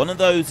want. One of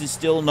those is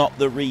still not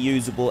the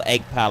reusable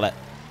egg pallet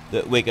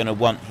that we're going to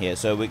want here.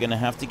 So we're going to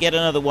have to get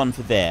another one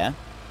for there.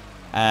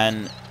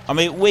 And... I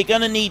mean, we're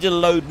going to need a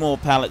load more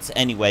pallets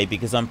anyway,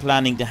 because I'm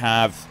planning to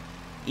have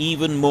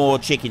even more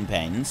chicken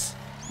pens.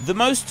 The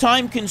most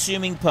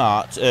time-consuming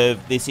part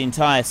of this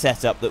entire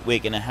setup that we're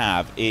going to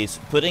have is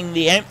putting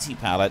the empty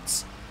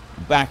pallets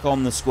back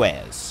on the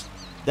squares.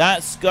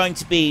 That's going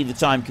to be the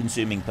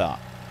time-consuming part.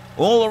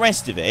 All the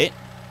rest of it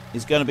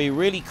is going to be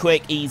really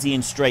quick, easy,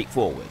 and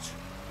straightforward.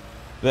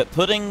 But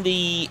putting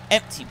the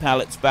empty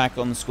pallets back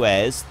on the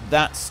squares,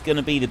 that's going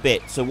to be the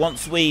bit. So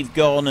once we've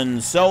gone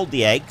and sold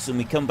the eggs and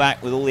we come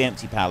back with all the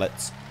empty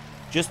pallets,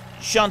 just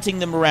shunting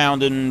them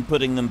around and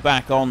putting them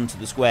back onto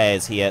the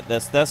squares here,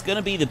 that's going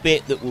to be the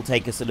bit that will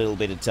take us a little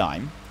bit of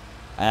time.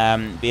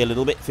 Be a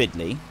little bit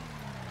fiddly.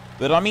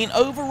 But I mean,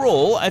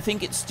 overall, I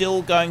think it's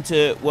still going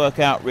to work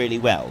out really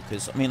well.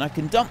 Because, I mean, I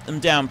can dump them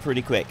down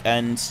pretty quick.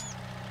 And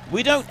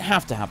we don't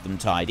have to have them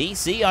tidy.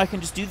 See, I can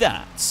just do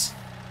that.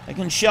 I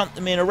can shunt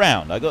them in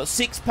around. I got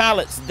 6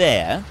 pallets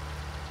there.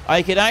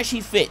 I could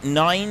actually fit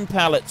 9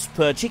 pallets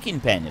per chicken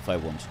pen if I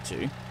wanted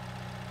to.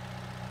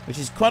 Which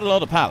is quite a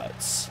lot of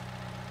pallets.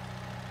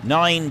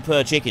 9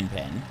 per chicken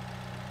pen.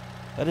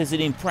 That is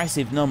an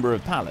impressive number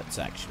of pallets,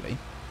 actually.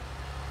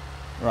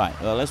 Right,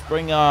 well, let's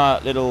bring our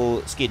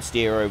little skid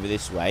steer over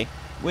this way.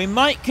 We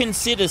might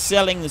consider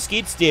selling the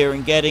skid steer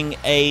and getting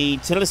a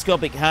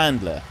telescopic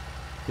handler,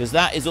 because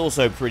that is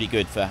also pretty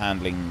good for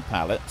handling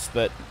pallets.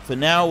 But for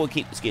now, we'll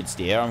keep the skid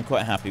steer. I'm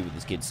quite happy with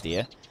the skid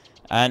steer.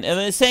 And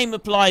the same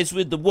applies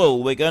with the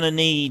wool. We're going to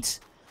need...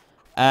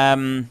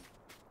 well,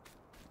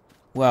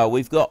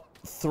 we've got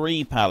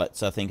 3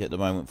 pallets, I think, at the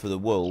moment for the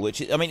wool,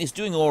 which, I mean, it's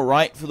doing all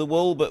right for the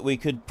wool, but we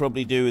could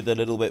probably do with a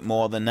little bit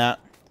more than that.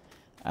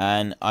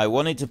 And I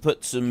wanted to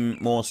put some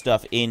more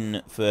stuff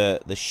in for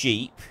the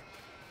sheep.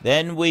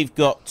 Then we've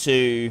got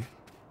to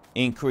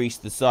increase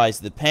the size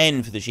of the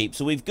pen for the sheep.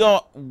 So we've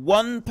got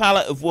 1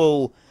 pallet of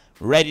wool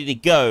ready to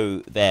go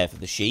there for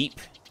the sheep.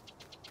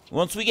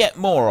 Once we get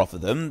more off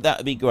of them, that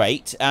would be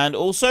great. And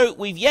also,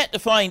 we've yet to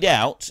find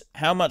out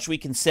how much we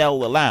can sell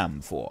the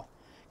lamb for.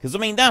 Because, I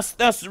mean, that's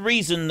the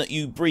reason that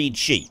you breed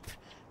sheep,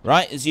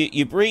 right? Is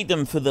you breed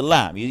them for the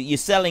lamb. You're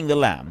selling the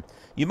lamb.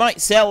 You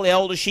might sell the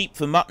older sheep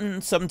for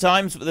mutton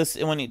sometimes, but this,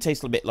 when it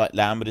tastes a bit like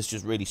lamb, but it's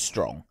just really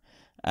strong.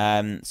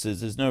 So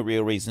there's no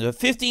real reason. So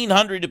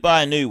 1,500 to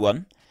buy a new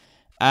one.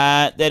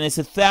 Then it's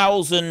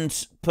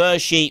 1,000 per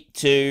sheep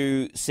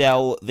to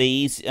sell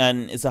these,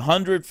 and it's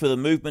 100 for the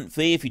movement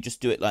fee if you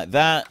just do it like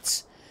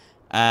that.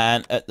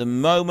 And at the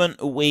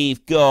moment,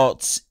 we've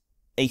got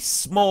a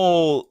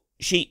small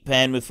sheep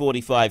pen with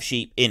 45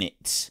 sheep in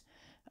it,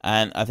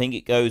 and I think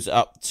it goes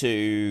up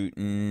to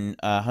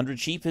 100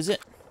 sheep, is it?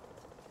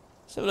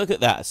 So look at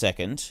that a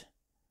second.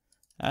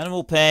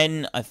 Animal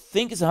pen, I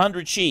think it's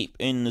 100 sheep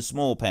in the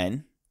small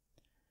pen.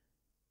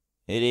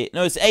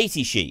 No, it's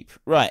 80 sheep.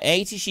 Right,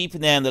 80 sheep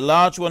in there, and the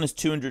large one is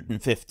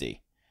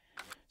 250.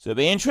 So it'll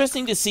be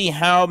interesting to see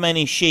how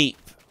many sheep,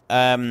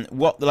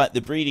 what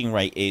the breeding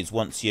rate is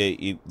once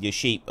your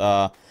sheep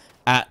are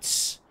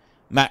at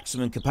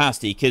maximum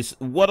capacity. Because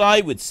what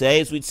I would say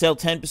is we'd sell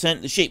 10%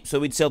 of the sheep.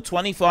 So we'd sell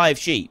 25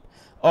 sheep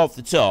off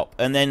the top,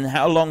 and then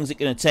how long is it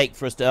going to take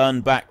for us to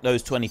earn back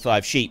those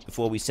 25 sheep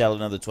before we sell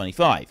another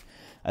 25?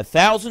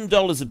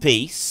 $1,000 a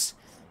piece.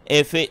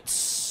 If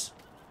it's,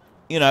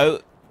 you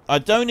know, I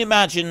don't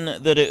imagine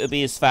that it would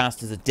be as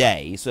fast as a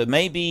day, so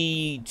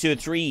maybe 2 or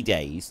 3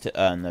 days to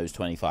earn those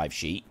 25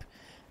 sheep.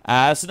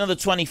 That's another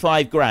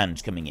 25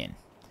 grand coming in.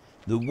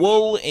 The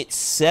wool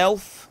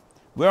itself,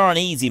 we're on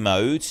easy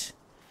mode.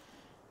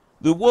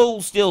 The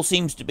wool still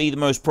seems to be the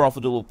most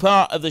profitable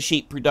part of the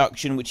sheep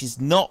production, which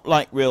is not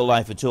like real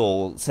life at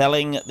all.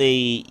 Selling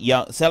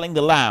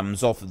the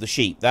lambs off of the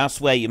sheep, that's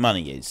where your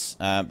money is.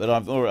 But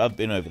I've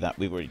been over that.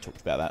 We've already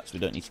talked about that, so we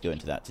don't need to go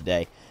into that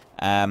today.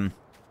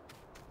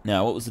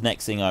 Now, what was the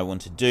next thing I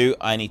want to do?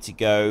 I need to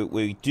go...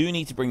 We do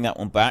need to bring that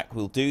one back.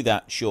 We'll do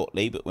that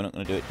shortly, but we're not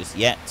going to do it just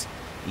yet.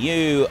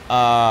 You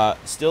are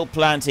still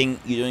planting.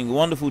 You're doing a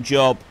wonderful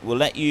job. We'll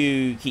let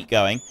you keep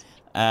going.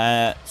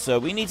 So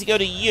we need to go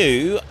to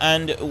you,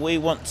 and we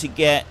want to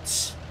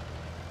get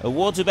a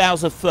water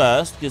bowser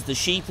first, because the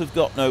sheep have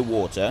got no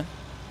water.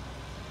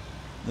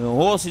 The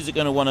horses are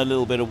going to want a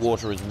little bit of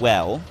water as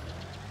well.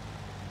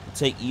 I'll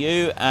take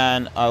you,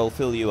 and I'll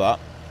fill you up.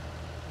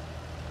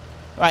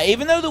 Right,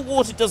 even though the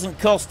water doesn't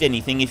cost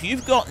anything, if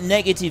you've got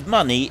negative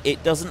money,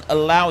 it doesn't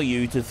allow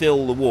you to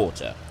fill the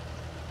water.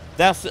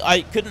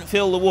 I couldn't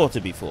fill the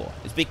water before.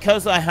 It's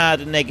because I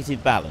had a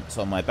negative balance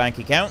on my bank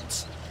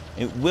account.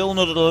 It will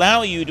not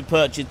allow you to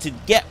purchase, to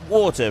get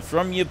water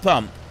from your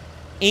pump,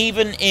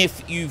 even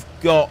if you've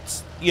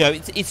got, you know,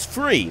 it's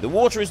free. The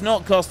water is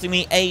not costing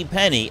me a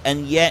penny,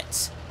 and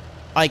yet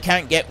I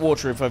can't get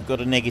water if I've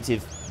got a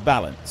negative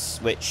balance,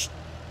 which,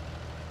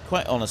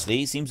 quite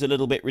honestly, seems a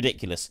little bit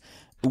ridiculous.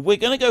 We're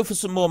going to go for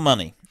some more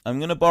money. I'm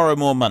going to borrow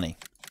more money.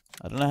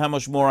 I don't know how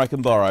much more I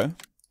can borrow.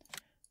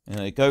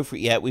 Go for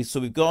it yet. So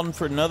we've gone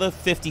for another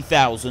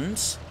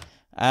 50,000.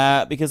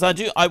 Because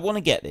I want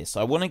to get this.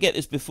 I want to get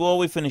this before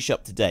we finish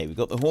up today. We've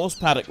got the horse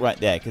paddock right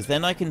there, because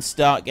then I can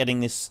start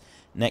getting this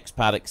next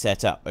paddock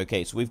set up.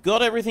 Okay, so we've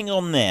got everything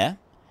on there.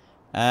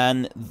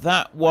 And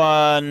that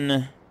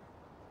one...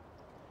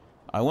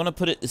 I want to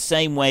put it the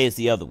same way as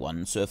the other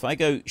one. So if I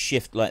go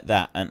shift like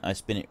that, and I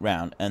spin it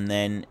round, and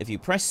then if you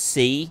press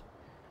C...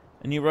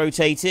 and you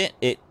rotate it,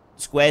 it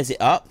squares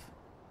it up.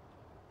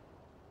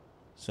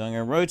 So I'm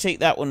going to rotate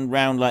that one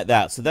round like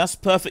that. So that's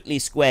perfectly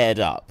squared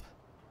up.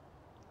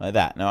 Like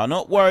that. Now, I'm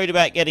not worried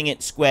about getting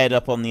it squared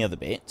up on the other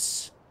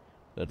bits.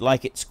 But I'd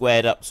like it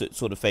squared up so it's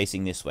sort of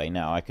facing this way.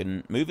 Now, I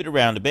can move it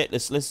around a bit.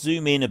 Let's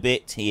zoom in a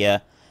bit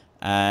here.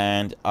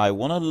 And I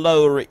want to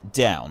lower it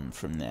down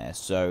from there.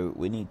 So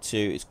we need to...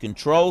 It's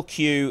Control,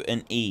 Q,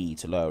 and E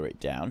to lower it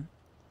down.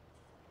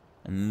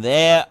 And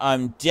there,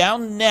 I'm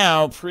down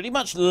now, pretty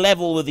much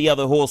level with the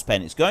other horse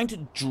pen. It's going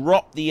to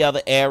drop the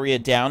other area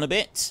down a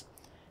bit.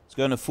 It's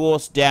going to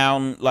force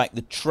down, like,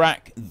 the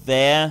track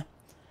there.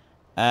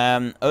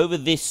 Over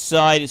this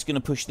side, it's going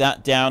to push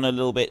that down a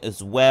little bit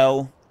as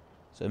well.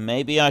 So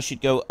maybe I should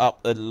go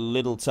up a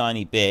little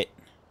tiny bit.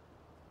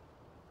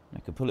 I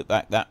can pull it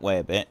back that way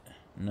a bit.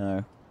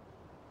 No.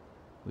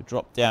 We'll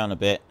drop down a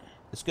bit.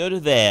 Let's go to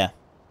there.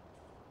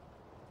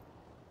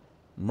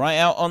 Right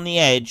out on the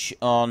edge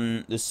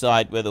on the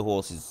side where the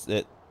horse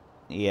is.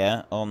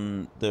 Yeah,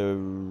 on the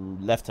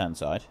left-hand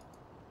side.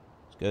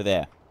 Let's go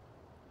there.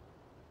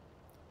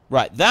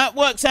 Right, that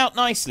works out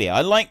nicely. I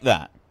like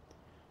that.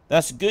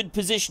 That's good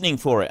positioning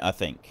for it, I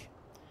think.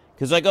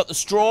 Because I got the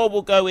straw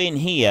will go in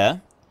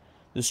here.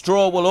 The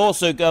straw will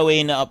also go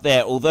in up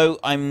there. Although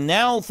I'm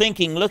now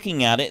thinking,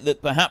 looking at it,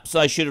 that perhaps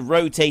I should have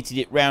rotated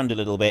it round a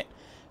little bit.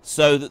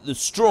 So that the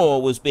straw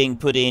was being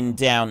put in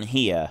down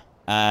here.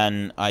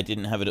 And I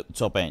didn't have it at the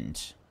top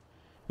end.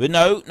 But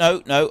no.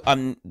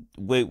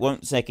 We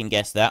won't second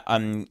guess that.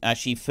 I'm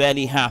actually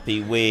fairly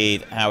happy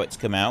with how it's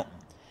come out.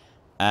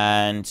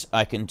 And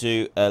I can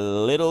do a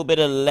little bit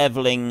of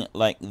leveling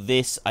like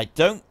this. I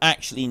don't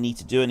actually need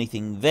to do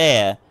anything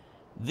there.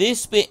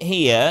 This bit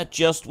here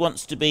just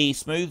wants to be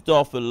smoothed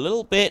off a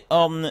little bit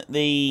on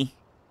the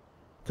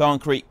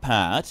concrete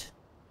pad.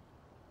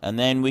 And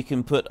then we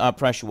can put our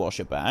pressure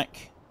washer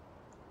back.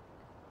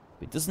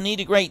 It doesn't need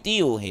a great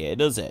deal here,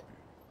 does it?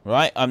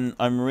 Right,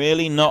 I'm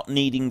really not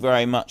needing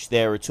very much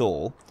there at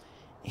all.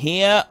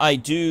 Here, I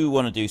do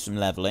want to do some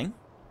leveling.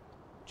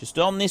 Just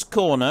on this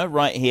corner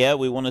right here,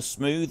 we want to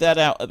smooth that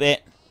out a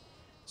bit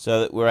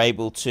so that we're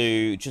able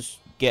to just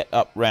get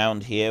up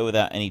round here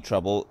without any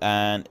trouble.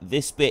 And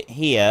this bit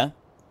here,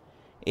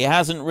 it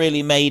hasn't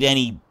really made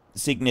any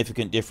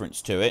significant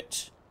difference to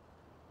it.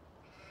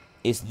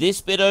 It's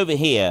this bit over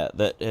here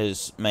that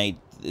has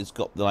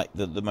got like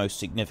the most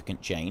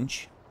significant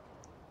change.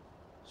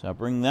 So I'll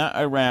bring that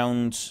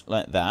around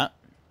like that.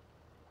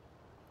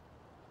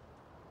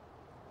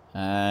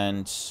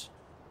 And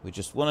we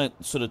just want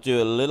to sort of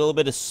do a little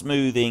bit of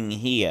smoothing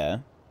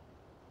here.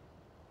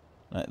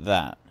 Like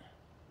that.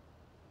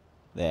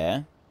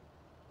 There.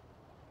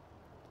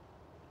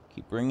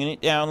 Keep bringing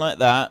it down like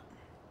that.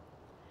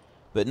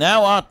 But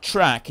now our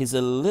track is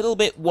a little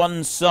bit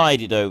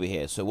one-sided over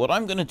here. So what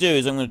I'm going to do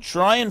is I'm going to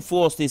try and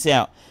force this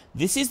out.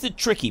 This is the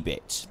tricky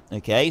bit.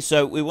 Okay,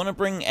 so we want to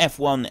bring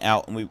F1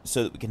 out and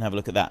so that we can have a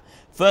look at that.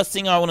 First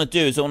thing I want to do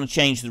is I want to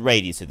change the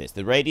radius of this.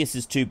 The radius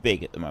is too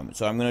big at the moment.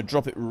 So I'm going to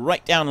drop it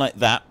right down like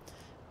that.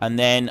 And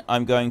then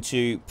I'm going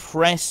to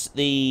press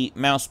the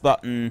mouse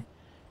button,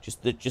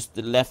 just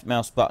the left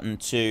mouse button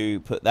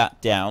to put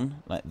that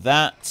down like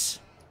that.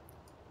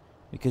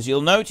 Because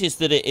you'll notice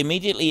that it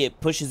immediately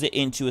pushes it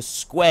into a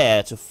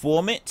square to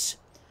form it.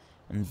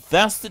 And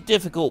that's the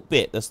difficult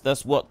bit.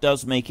 That's what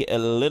does make it a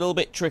little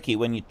bit tricky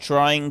when you're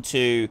trying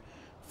to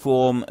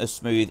form a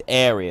smooth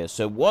area.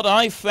 So what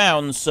I've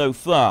found so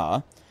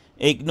far,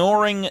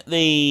 ignoring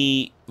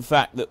the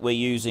fact that we're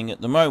using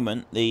at the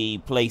moment the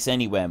Place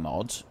Anywhere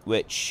mod,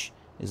 which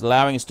is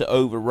allowing us to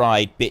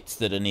override bits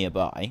that are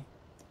nearby,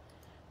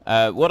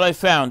 what I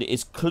found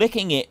is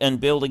clicking it and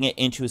building it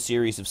into a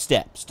series of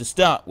steps to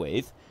start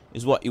with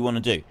is what you want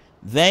to do.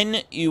 Then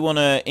you want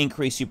to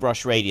increase your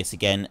brush radius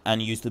again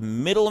and use the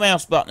middle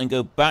mouse button and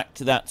go back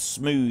to that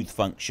smooth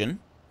function.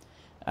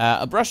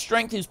 A brush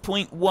strength is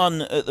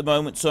 0.1 at the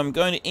moment, so I'm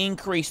going to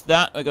increase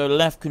that. I go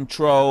left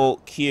control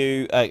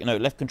Q,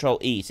 left control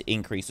E to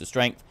increase the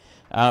strength.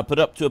 Put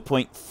up to a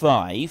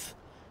 0.5.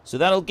 So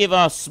that'll give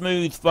our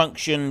smooth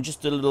function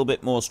just a little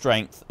bit more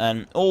strength.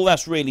 And all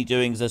that's really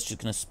doing is that's just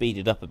going to speed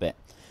it up a bit.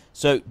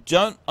 So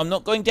I'm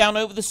not going down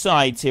over the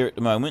sides here at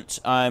the moment.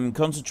 I'm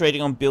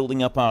concentrating on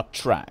building up our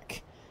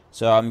track.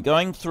 So I'm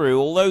going through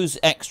all those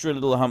extra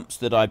little humps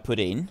that I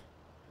put in.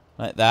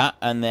 Like that.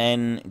 And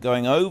then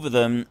going over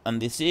them. And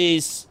this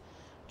is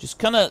just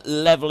kind of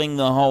leveling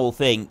the whole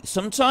thing.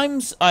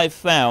 Sometimes I've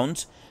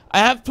found I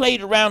have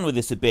played around with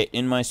this a bit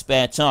in my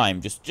spare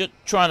time. Just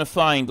trying to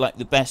find like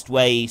the best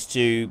ways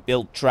to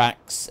build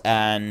tracks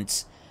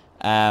and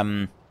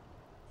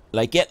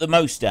like get the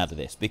most out of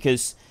this.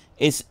 Because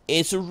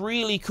it's a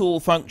really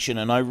cool function,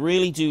 and I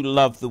really do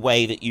love the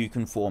way that you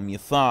can form your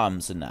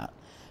farms and that.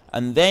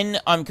 And then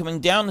I'm coming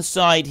down the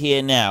side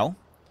here now,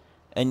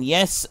 and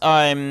yes,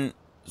 I'm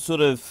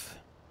sort of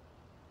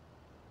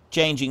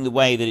changing the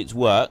way that it's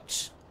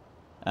worked,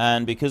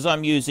 and because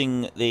I'm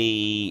using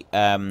the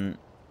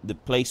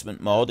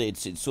placement mod,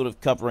 it's sort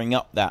of covering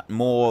up that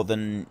more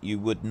than you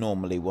would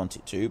normally want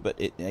it to.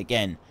 But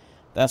again,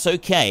 that's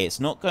okay.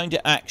 It's not going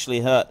to actually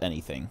hurt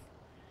anything.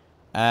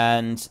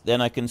 And then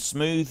I can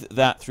smooth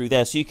that through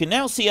there. So you can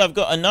now see I've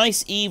got a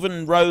nice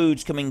even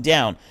road coming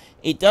down.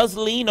 It does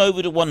lean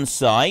over to one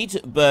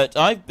side, but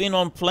I've been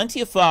on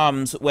plenty of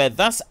farms where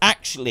that's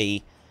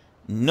actually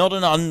not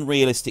an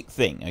unrealistic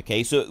thing.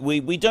 Okay, so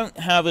we don't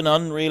have an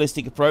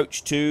unrealistic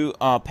approach to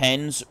our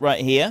pens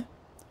right here.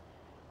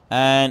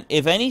 And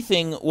if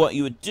anything, what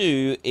you would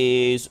do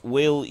is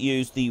we'll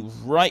use the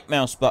right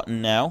mouse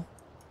button now.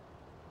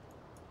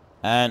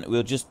 And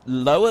we'll just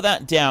lower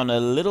that down a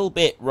little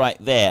bit right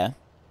there.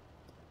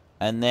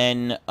 And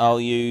then I'll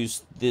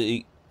use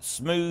the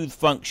smooth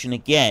function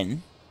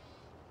again.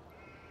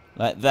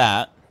 Like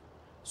that.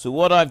 So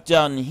what I've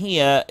done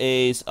here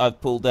is I've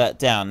pulled that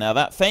down. Now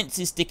that fence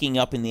is sticking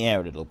up in the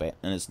air a little bit.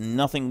 And there's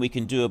nothing we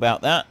can do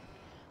about that.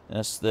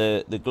 That's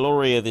the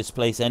glory of this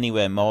Place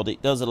Anywhere mod.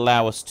 It does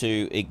allow us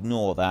to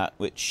ignore that.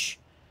 Which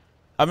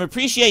I'm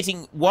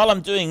appreciating, while I'm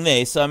doing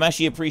this, I'm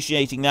actually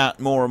appreciating that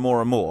more and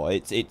more and more.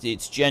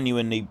 It's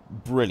genuinely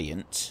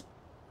brilliant.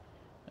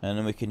 And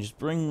then we can just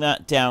bring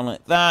that down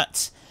like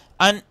that.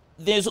 And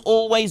there's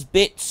always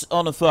bits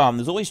on a farm.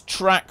 There's always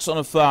tracks on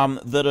a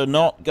farm that are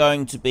not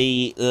going to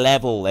be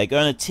level. They're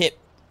going to tip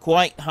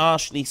quite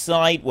harshly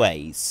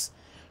sideways.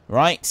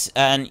 Right,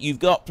 and you've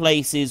got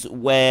places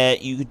where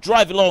you could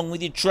drive along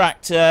with your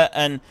tractor,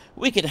 and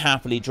we could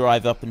happily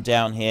drive up and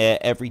down here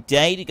every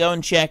day to go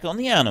and check on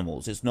the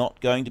animals. It's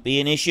not going to be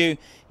an issue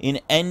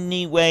in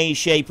any way,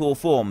 shape, or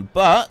form.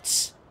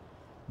 But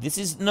this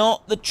is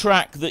not the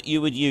track that you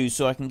would use,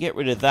 so I can get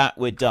rid of that.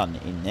 We're done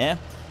in there.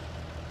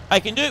 I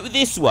can do it with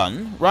this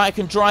one, right? I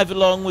can drive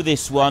along with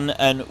this one,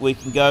 and we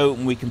can go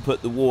and we can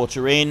put the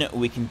water in.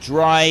 We can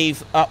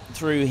drive up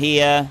through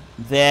here,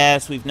 there.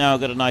 So we've now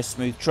got a nice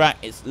smooth track.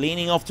 It's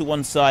leaning off to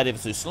one side ever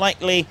so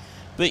slightly,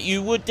 but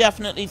you would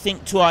definitely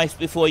think twice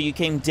before you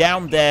came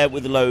down there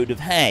with a load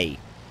of hay.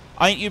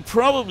 You'd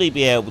probably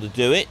be able to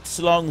do it,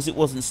 so long as it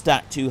wasn't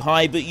stacked too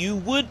high, but you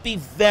would be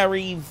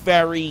very,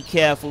 very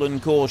careful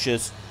and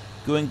cautious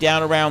going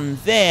down around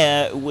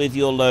there with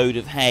your load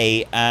of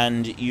hay,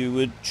 and you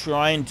would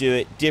try and do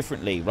it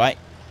differently, right?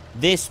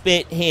 This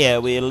bit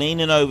here, we're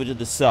leaning over to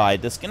the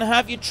side. That's going to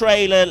have your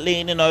trailer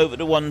leaning over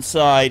to one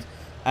side,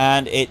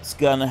 and it's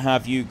going to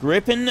have you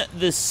gripping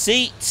the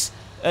seat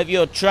of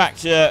your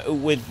tractor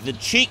with the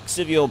cheeks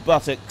of your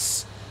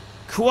buttocks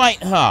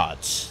quite hard.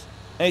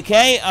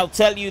 Okay, I'll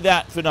tell you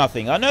that for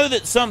nothing. I know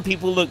that some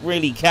people look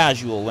really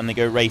casual when they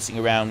go racing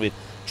around with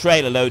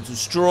trailer loads of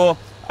straw.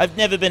 I've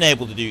never been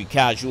able to do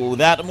casual with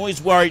that. I'm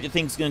always worried that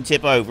things are going to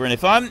tip over. And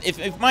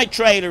if my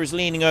trailer is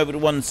leaning over to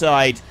one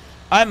side,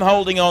 I'm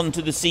holding on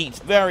to the seat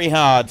very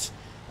hard.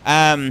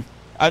 I'm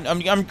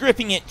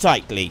gripping it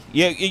tightly.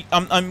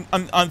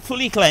 I'm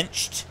fully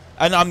clenched,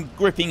 and I'm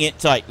gripping it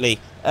tightly.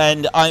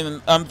 And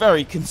I'm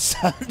very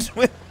concerned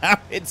with how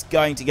it's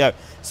going to go.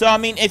 So I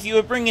mean, if you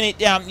were bringing it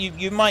down,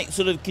 you might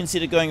sort of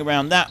consider going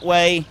around that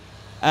way.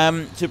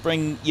 To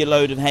bring your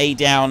load of hay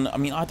down. I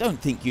mean, I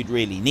don't think you'd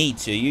really need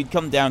to. You'd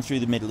come down through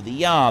the middle of the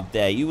yard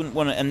there. You wouldn't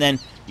want to, and then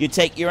you'd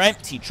take your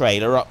empty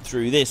trailer up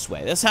through this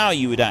way. That's how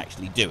you would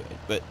actually do it.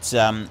 But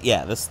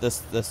yeah,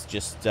 that's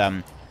just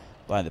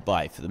by the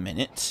by for the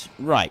minute.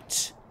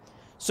 Right.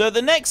 So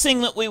the next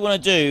thing that we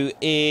want to do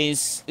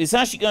is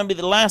actually going to be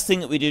the last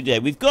thing that we do today.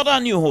 We've got our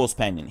new horse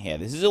pen in here.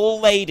 This is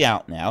all laid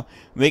out now.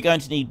 We're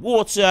going to need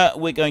water,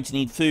 we're going to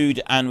need food,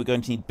 and we're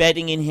going to need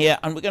bedding in here,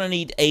 and we're going to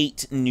need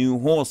 8 new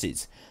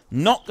horses.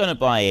 Not going to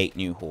buy 8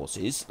 new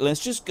horses. Let's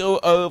just go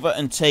over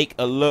and take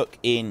a look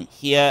in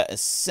here a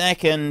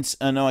second.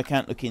 Oh, no, I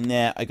can't look in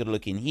there. I got to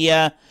look in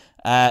here.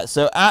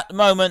 So at the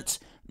moment,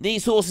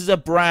 these horses are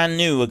brand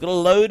new. I've got a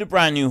load of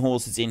brand new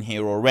horses in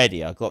here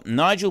already. I've got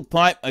Nigel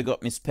Pipe, I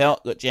got Miss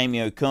Pelt, I got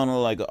Jamie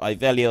O'Connell, I got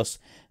Ivelios,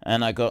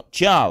 and I got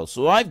Charles.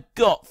 So I've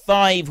got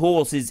 5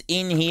 horses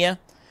in here.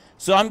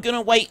 So I'm going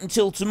to wait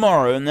until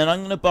tomorrow, and then I'm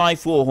going to buy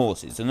 4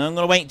 horses. And then I'm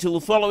going to wait until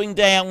the following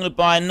day, I'm going to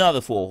buy another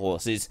 4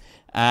 horses.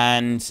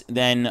 And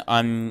then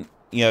I'm,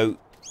 you know,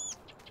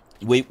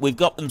 we've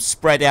got them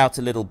spread out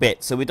a little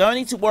bit. So we don't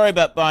need to worry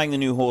about buying the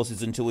new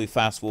horses until we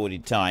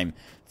fast-forwarded time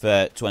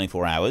for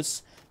 24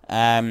 hours.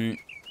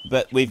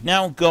 But we've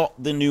now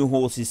got the new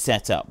horses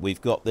set up.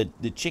 We've got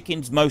the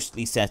chickens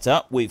mostly set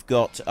up. We've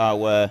got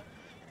our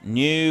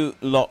new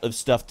lot of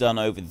stuff done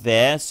over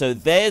there. So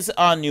there's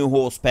our new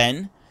horse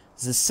pen.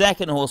 The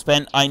second horse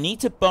pen. I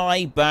need to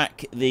buy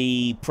back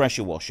the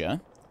pressure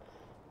washer.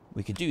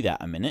 We could do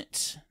that a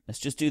minute. Let's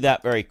just do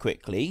that very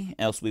quickly,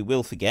 else we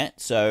will forget.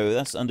 So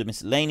that's under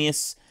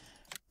miscellaneous.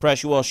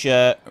 Pressure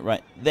washer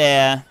right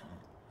there.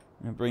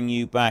 I'll bring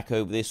you back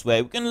over this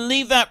way. We're going to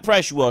leave that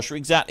pressure washer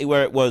exactly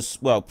where it was.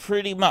 Well,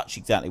 pretty much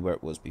exactly where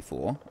it was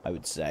before, I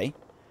would say.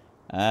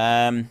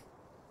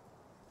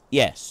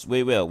 Yes,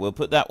 we will. We'll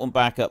put that one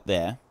back up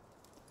there.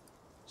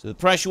 So the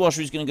pressure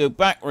washer is going to go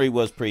back where he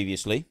was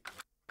previously.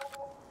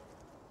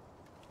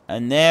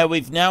 And there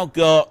we've now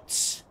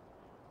got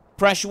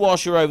pressure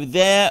washer over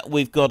there.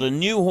 We've got a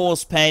new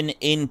horse pen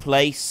in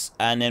place.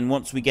 And then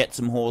once we get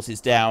some horses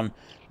down,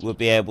 we'll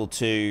be able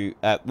to,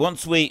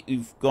 once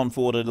we've gone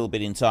forward a little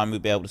bit in time, we'll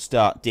be able to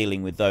start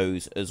dealing with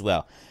those as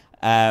well.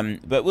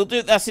 But we'll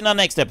do that's in our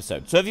next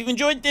episode. So if you've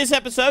enjoyed this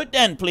episode,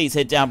 then please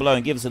head down below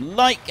and give us a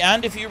like.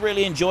 And if you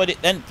really enjoyed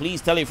it, then please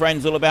tell your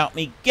friends all about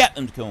me. Get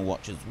them to come and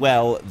watch as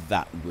well.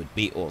 That would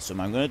be awesome.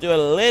 I'm going to do a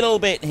little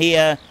bit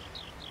here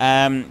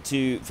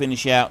to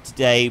finish out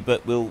today,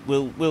 but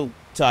we'll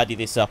tidy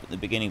this up at the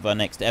beginning of our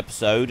next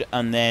episode.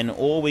 And then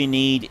all we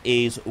need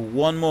is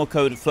one more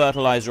coat of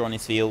fertilizer on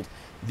his field.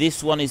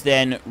 This one is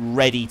then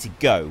ready to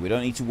go. We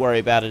don't need to worry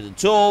about it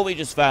at all. We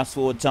just fast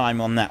forward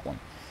time on that one.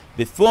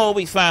 Before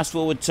we fast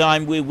forward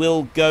time, we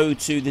will go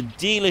to the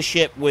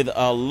dealership with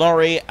our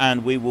lorry,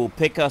 and we will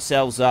pick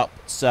ourselves up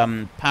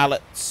some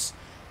pallets,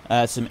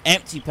 some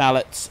empty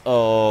pallets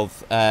of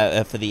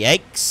for the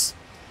eggs.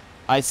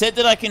 I said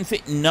that I can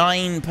fit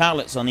 9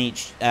 pallets on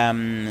each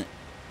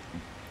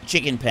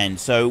chicken pen.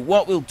 So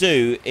what we'll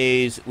do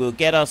is we'll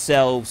get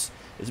ourselves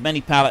as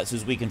many pallets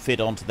as we can fit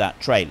onto that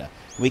trailer.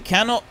 We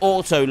cannot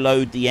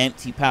auto-load the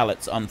empty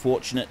pallets,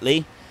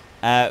 unfortunately,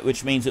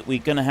 which means that we're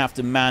going to have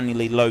to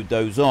manually load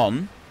those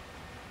on.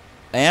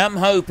 I am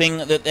hoping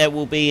that there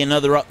will be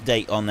another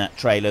update on that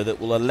trailer that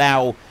will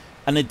allow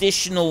an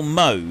additional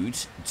mode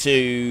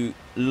to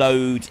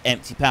load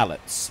empty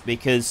pallets,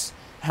 because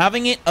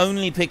having it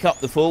only pick up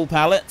the full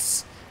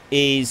pallets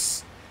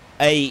is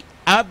a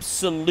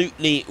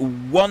absolutely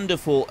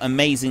wonderful,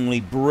 amazingly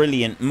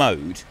brilliant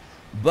mode,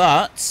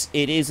 but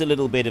it is a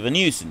little bit of a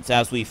nuisance,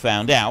 as we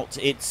found out.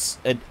 It's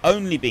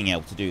only being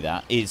able to do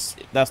that's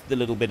the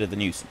little bit of the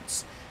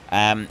nuisance.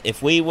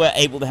 If we were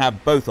able to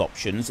have both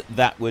options,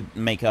 that would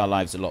make our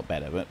lives a lot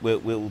better, but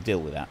we'll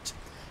deal with that.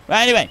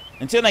 Right, anyway,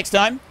 until next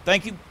time,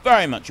 thank you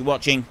very much for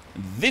watching.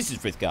 This is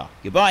Frithgar.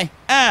 Goodbye,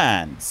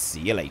 and see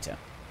you later.